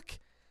fuck?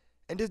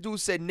 And this dude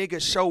said,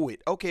 nigga, show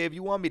it. Okay, if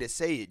you want me to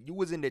say it, you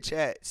was in the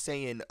chat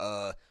saying,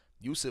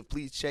 Yusuf,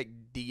 please check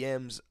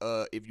DMs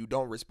if you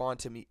don't respond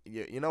to me.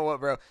 You know what,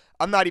 bro?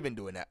 I'm not even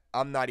doing that.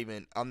 I'm not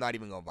even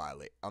gonna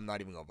violate. I'm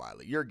not even gonna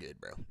violate. You're good,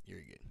 bro.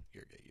 You're good.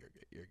 You're good. You're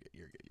good. You're good.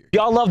 You're good. You're good.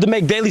 Y'all love to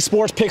make daily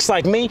sports picks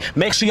like me,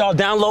 make sure y'all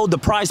download the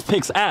Prize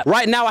Picks app.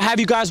 Right now, I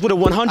have you guys with a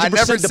 100% I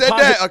never deposit. said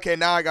that. Okay,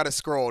 now I gotta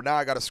scroll. Now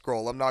I gotta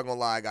scroll. I'm not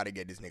gonna lie. I gotta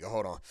get this nigga.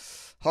 Hold on.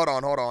 Hold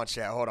on,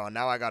 chat. Hold on.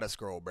 Now I gotta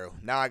scroll, bro.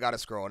 Now I gotta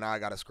scroll. Now I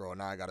gotta scroll.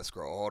 Now I gotta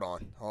scroll. Hold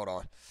on. Hold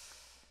on.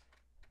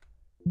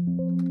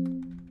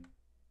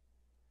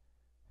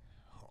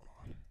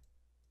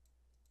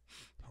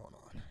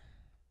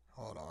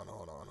 Hold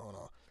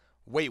on.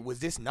 Wait, was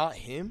this not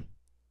him?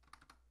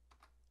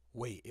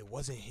 Wait, it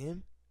wasn't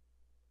him?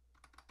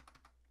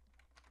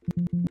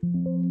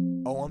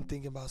 Oh, I'm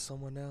thinking about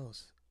someone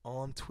else.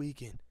 Oh, I'm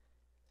tweaking.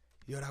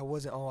 Yo, that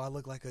wasn't. Oh, I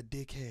look like a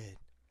dickhead.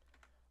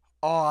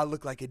 Oh, I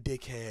look like a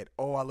dickhead.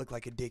 Oh, I look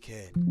like a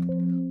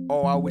dickhead.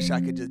 Oh, I wish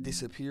I could just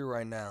disappear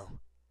right now.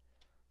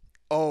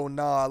 Oh,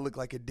 nah, I look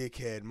like a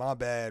dickhead. My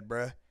bad,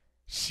 bruh.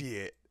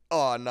 Shit.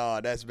 Oh, nah,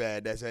 that's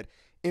bad. That's bad.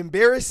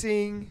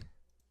 Embarrassing.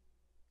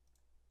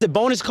 The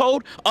bonus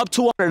code up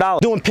 $200.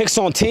 Doing picks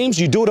on teams,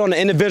 you do it on the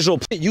individual.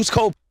 Use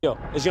code. Yo,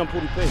 it's Young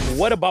Poudii Pick.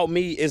 What about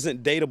me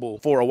isn't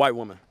dateable for a white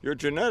woman? Your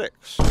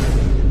genetics.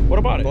 What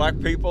about it? Black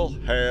people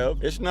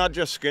have, it's not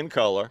just skin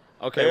color.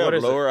 Okay, they what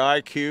have is lower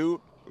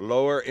IQ,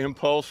 lower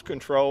impulse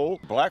control.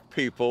 Black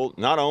people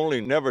not only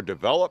never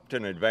developed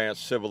an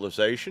advanced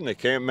civilization, they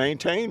can't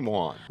maintain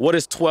one. What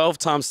is 12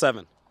 times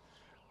 7?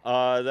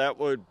 That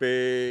would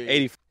be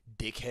 80.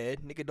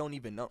 Dickhead. Nigga don't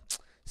even know.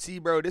 See,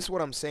 bro, this is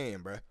what I'm saying,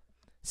 bro.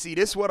 See,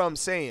 this is what I'm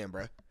saying,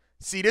 bro.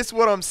 See, this is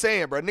what I'm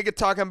saying, bro. Nigga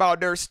talking about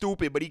they're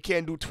stupid, but he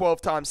can't do 12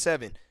 times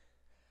 7.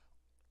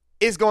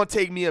 It's going to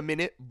take me a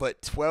minute,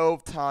 but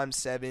 12 times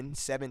 7,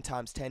 7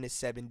 times 10 is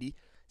 70.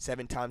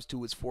 7 times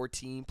 2 is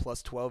 14,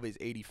 plus 12 is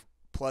 80,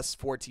 plus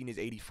 14 is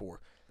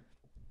 84.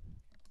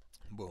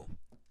 Boom.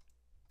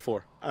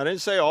 4. I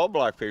didn't say all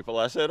black people.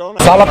 I said on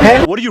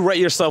average. What do you rate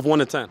yourself 1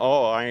 to 10?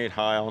 Oh, I ain't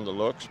high on the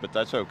looks, but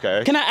that's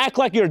okay. Can I act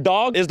like your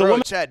dog is the Bro,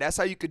 woman? Chad, that's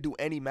how you could do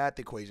any math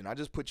equation. I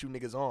just put you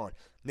niggas on.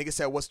 Nigga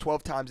said, what's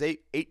 12 times 8?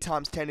 8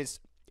 times 10 is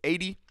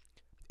 80.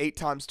 8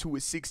 times 2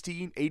 is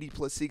 16. 80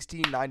 plus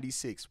 16,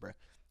 96, bro.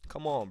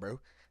 Come on,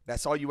 bro.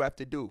 That's all you have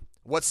to do.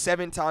 What's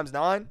 7 times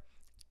 9?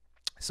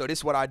 So this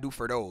is what I do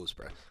for those,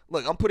 bro.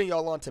 Look, I'm putting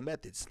y'all onto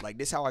methods. Like,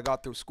 this is how I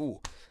got through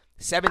school.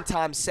 7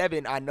 times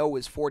 7 I know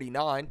is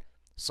 49.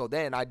 So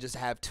then I just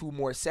have 2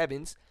 more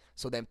 7s.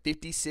 So then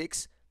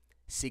 56,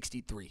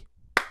 63.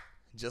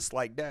 Just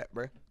like that,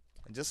 bro.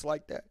 Just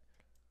like that.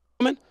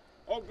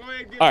 Oh, go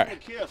ahead and give him a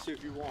kiss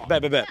if you want.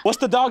 Bet. What's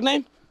the dog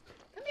name?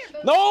 Come here, boo.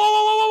 No,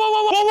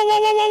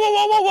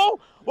 whoa.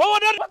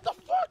 What the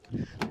fuck?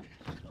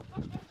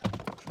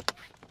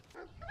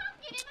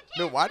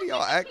 Dude, why do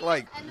y'all act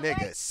like,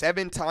 nigga,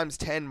 7 times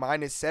 10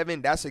 minus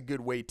 7? That's a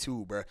good way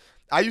too, bro.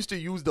 I used to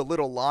use the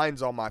little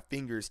lines on my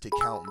fingers to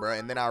count, bro.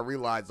 And then I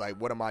realized, like,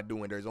 what am I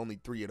doing? There's only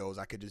 3 of those.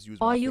 I could just use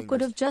my Or fingers. you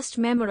could have just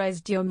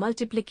memorized your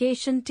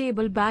multiplication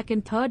table back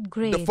in 3rd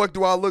grade. The fuck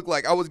do I look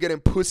like? I was getting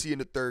pussy in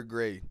the 3rd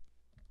grade.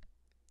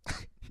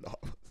 No.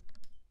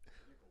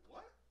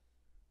 What?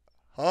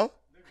 Huh?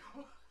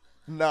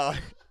 Nah.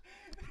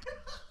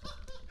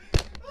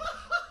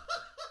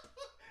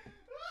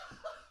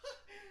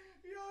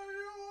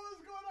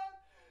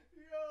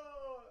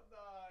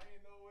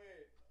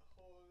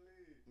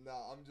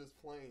 Nah, I'm just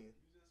playing. You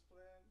just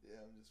playing? Yeah,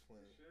 I'm just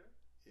playing. Sure?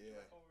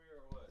 Yeah. Over here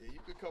or what? Yeah,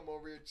 you could come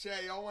over here.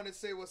 Che, y'all want to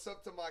say what's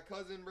up to my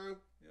cousin, bro?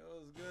 Yo,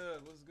 what's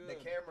good? What's good? The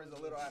camera's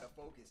a little out of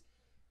focus.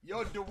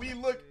 Yo, do we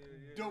look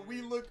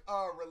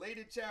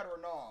related, chat, or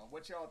nah?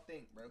 What y'all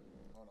think, bro?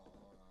 Hold on.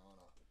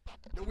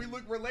 Do we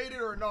look related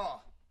or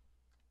nah?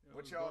 Yo,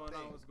 what y'all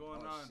think? What's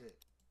going on? Shit.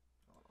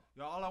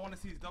 Yo, all I want to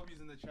see is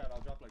W's in the chat.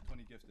 I'll drop like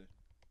 20 gifted.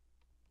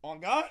 On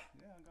God?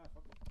 Yeah, on God.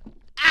 Fuck it.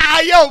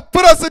 Yo,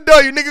 put us a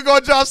W. Nigga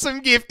gonna drop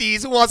some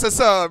gifties. Who wants a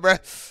sub, bro?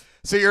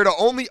 So you're the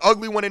only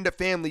ugly one in the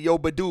family. Yo,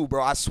 Poudii,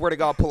 bro. I swear to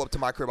God, pull up to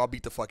my crib. I'll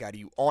beat the fuck out of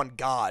you. On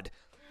God.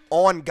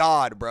 On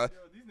God, bro. Yo,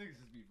 these niggas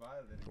just be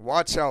violent.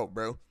 Watch out,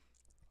 bro.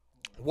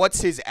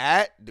 What's his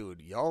at?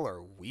 Dude, y'all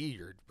are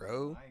weird,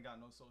 bro. I ain't got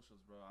no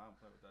socials, bro. I don't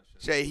play with that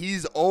shit. Jay,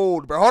 he's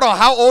old, bro. Hold on.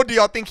 How old do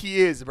y'all think he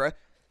is, bro?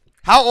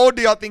 How old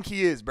do y'all think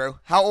he is, bro?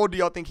 How old do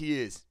y'all think he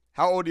is?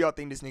 How old do y'all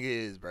think this nigga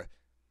is, bro?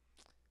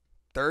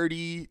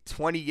 30,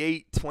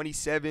 28,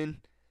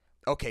 27.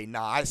 Okay,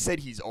 nah, I said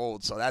he's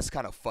old, so that's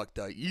kind of fucked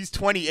up. He's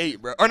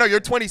 28, bro. Oh, no, you're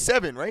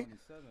 27, right?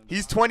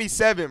 He's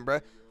 27, bro.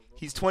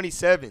 He's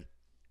 27.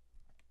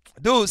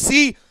 Dude,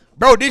 see?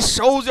 Bro, this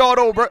shows y'all,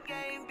 though, bro.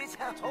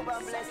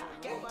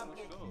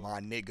 My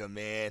nigga,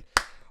 man.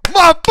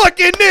 My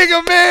fucking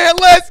nigga, man.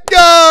 Let's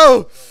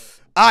go.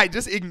 All right,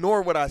 just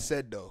ignore what I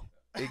said, though.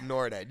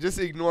 Ignore that. Just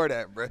ignore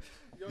that, bro.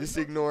 Just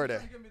ignore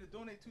that.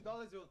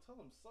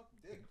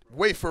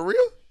 Wait, for real?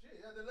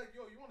 Yeah, they're like,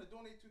 yo, you want to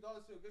donate $2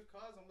 to a good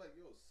cause? I'm like,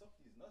 yo, suck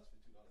these nuts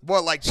for $2.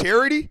 What, like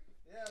charity?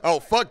 Yeah, oh,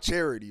 fuck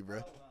charity,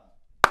 bro.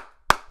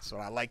 That's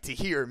what I like to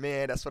hear,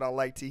 man. That's what I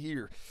like to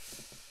hear.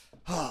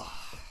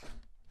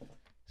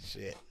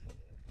 Shit.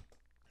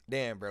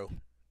 Damn, bro.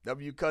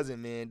 W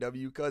cousin, man.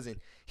 W cousin.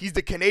 He's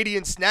the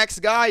Canadian snacks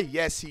guy?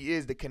 Yes, he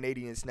is the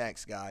Canadian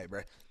snacks guy,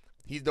 bro.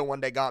 He's the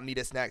one that got me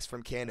the snacks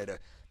from Canada.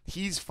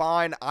 He's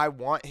fine. I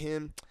want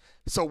him.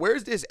 So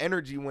where's this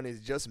energy when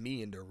it's just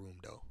me in the room,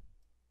 though?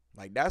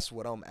 Like, that's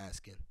what I'm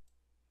asking.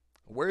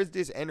 Where's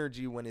this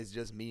energy when it's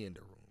just me in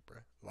the room, bro?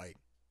 Like,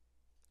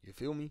 you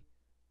feel me?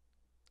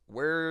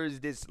 Where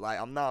is this?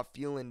 Like, I'm not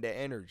feeling the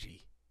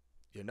energy,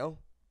 you know?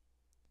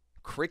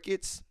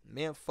 Crickets?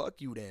 Man,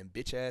 fuck you then,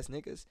 bitch-ass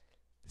niggas.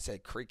 I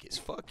said crickets.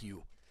 Fuck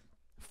you.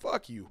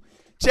 Fuck you.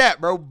 Chat,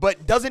 bro,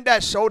 but doesn't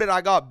that show that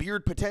I got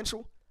beard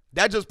potential?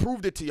 That just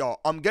proved it to y'all.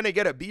 I'm going to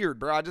get a beard,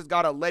 bro. I just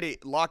got to let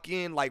it lock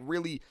in, like,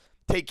 really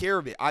take care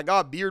of it. I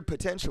got beard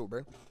potential,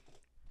 bro.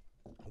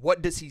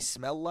 What does he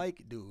smell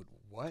like? Dude,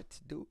 what?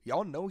 Dude,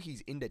 y'all know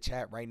he's in the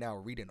chat right now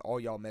reading all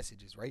y'all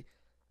messages, right?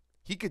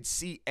 He could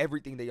see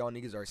everything that y'all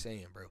niggas are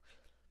saying, bro.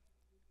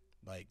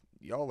 Like,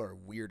 y'all are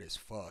weird as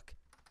fuck.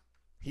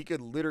 He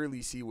could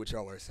literally see what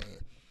y'all are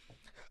saying.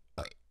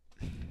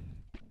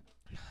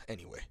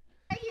 Anyway.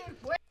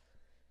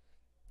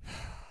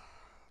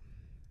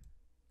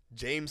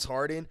 James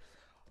Harden.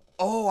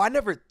 Oh, I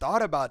never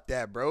thought about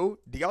that, bro.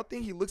 Do y'all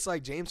think he looks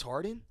like James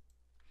Harden?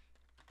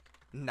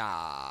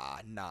 Nah.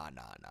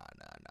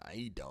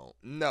 He don't.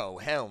 No,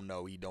 hell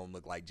no, he don't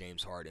look like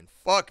James Harden.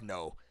 Fuck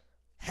no.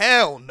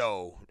 Hell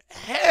no.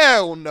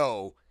 Hell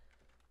no.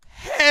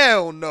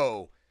 Hell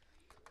no.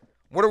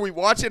 What are we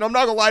watching? I'm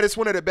not gonna lie, this is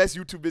one of the best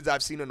YouTube vids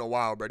I've seen in a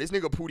while, bro. This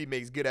nigga Poudii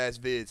makes good-ass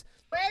vids.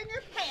 Wearing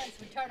your pants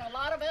would turn a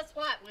lot of us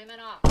white women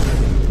off.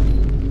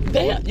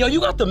 Damn, yo, you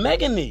got the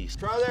Megan knees.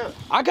 Try that.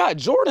 I got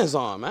Jordans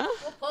on, man.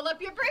 Well, pull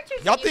up your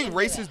britches. Y'all think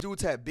racist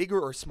dudes have bigger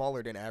or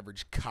smaller than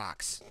average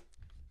cocks?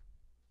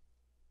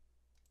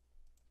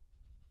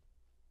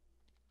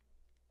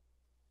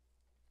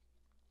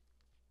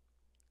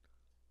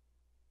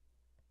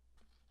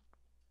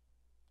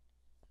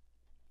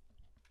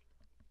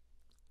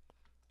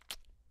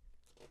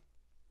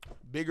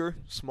 Bigger,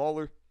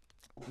 smaller.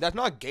 That's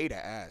not gay to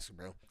ask,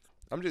 bro.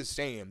 I'm just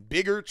saying.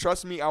 Bigger,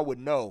 trust me, I would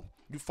know.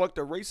 You fucked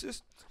a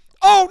racist?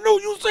 Oh, no,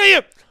 you say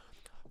it.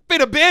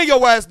 Finna ban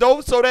your ass,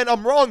 though, so then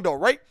I'm wrong, though,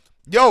 right?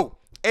 Yo,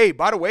 hey,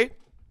 by the way,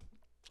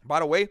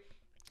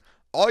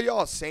 all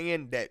y'all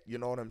saying that, you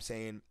know what I'm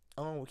saying?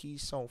 Oh,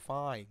 he's so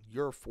fine.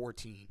 You're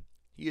 14.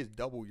 He is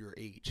double your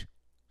age.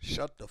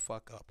 Shut the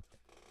fuck up.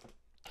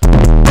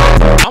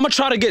 I'm gonna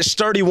try to get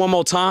sturdy one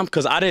more time,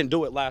 because I didn't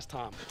do it last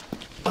time.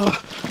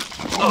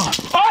 That's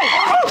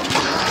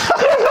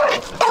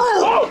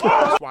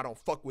why I don't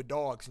fuck with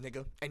dogs,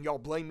 nigga. And y'all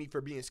blame me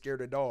for being scared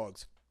of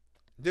dogs.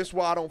 This is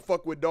why I don't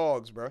fuck with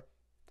dogs, bro.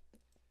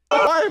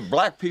 Why have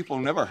black people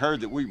never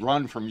heard that we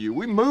run from you?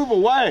 We move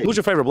away. Who's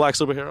your favorite black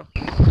superhero?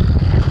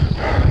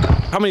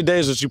 How many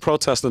days was you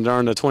protesting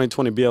during the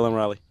 2020 BLM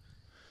rally?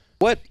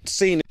 What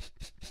scene?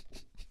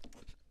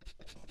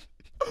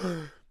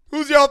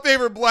 Who's y'all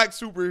favorite black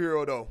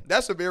superhero, though?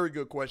 That's a very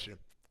good question.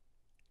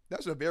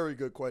 That's a very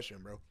good question,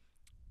 bro.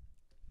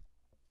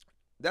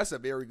 That's a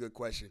very good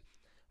question.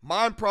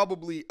 Mine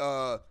probably,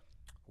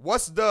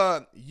 what's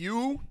the,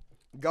 you,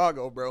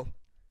 Gago, bro.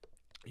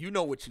 You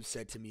know what you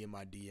said to me in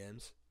my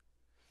DMs.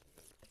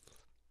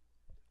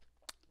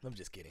 I'm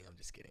just kidding.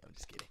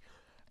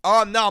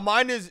 Nah,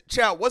 mine is,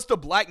 chat, what's the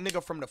black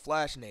nigga from the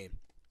Flash name?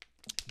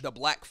 The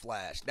Black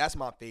Flash. That's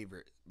my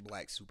favorite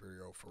black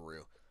superhero, for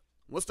real.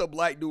 What's the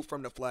black dude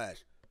from the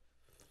Flash?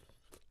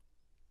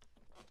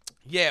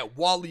 Yeah,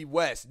 Wally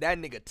West. That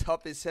nigga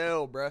tough as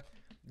hell, bruh.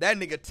 That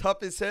nigga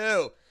tough as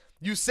hell.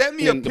 You sent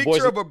me a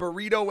picture of a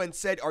burrito and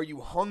said, "Are you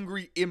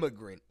hungry,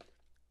 immigrant?"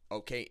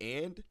 Okay,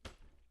 and?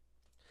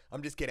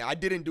 I'm just kidding. I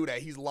didn't do that.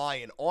 He's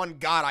lying. On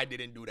God, I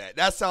didn't do that.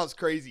 That sounds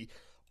crazy.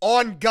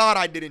 On God,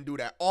 I didn't do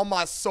that. On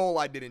my soul,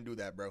 I didn't do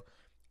that, bro.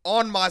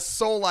 On my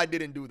soul, I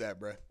didn't do that,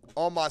 bro.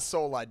 On my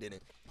soul, I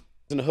didn't.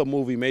 In the Hood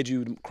movie made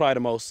you cry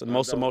the most and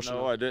most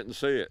emotional? No, I didn't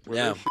see it. Were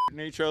they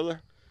shooting each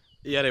other?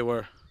 Yeah, they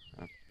were.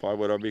 Why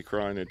would I be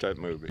crying at that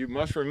movie? You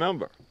must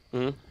remember,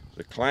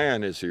 the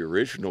Klan is the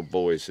original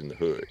boys in the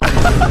hood.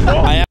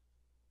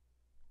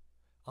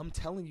 I'm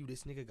telling you,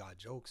 this nigga got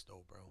jokes,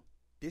 though, bro.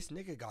 This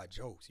nigga got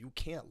jokes. You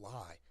can't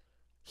lie.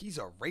 He's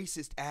a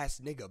racist ass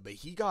nigga, but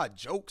he got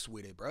jokes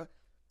with it, bruh.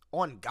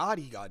 On God,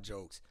 he got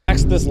jokes.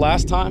 Asked this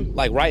last time,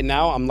 like right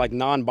now, I'm like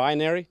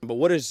non-binary, but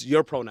what is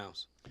your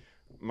pronouns?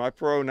 My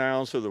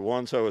pronouns are the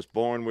ones I was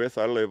born with.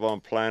 I live on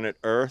planet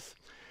Earth.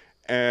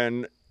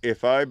 And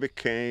if I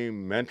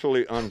became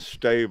mentally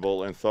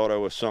unstable and thought I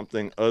was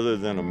something other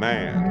than a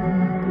man,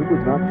 it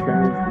would not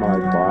change my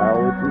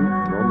biology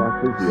nor my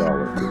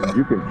physiology.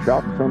 You can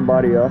chop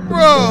somebody up and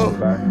put them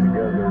back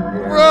together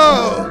again.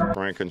 Bro!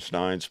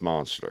 Frankenstein's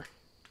monster.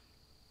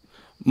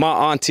 My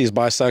auntie's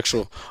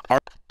bisexual.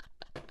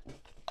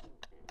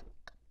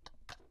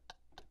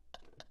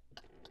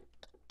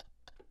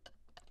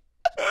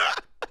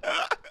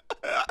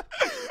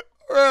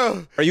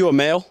 Are you a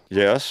male?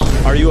 Yes.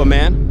 Are you a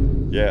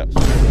man? Yes.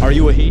 Are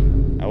you a he?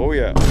 Oh,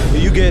 yeah. Do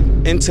you get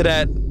into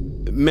that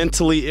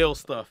mentally ill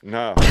stuff?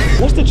 No.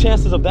 What's the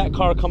chances of that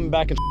car coming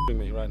back and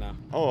me right now?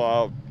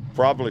 Oh,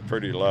 probably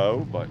pretty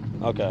low, but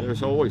okay.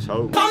 There's always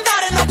hope.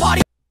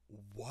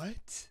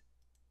 What?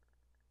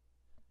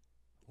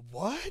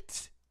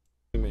 What?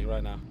 Me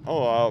right now.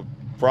 Oh,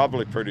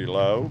 probably pretty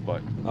low,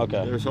 but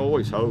okay. There's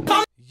always hope.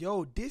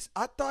 Yo,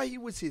 I thought he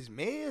was his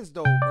mans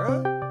though,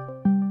 bruh.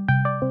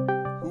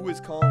 Who is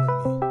calling?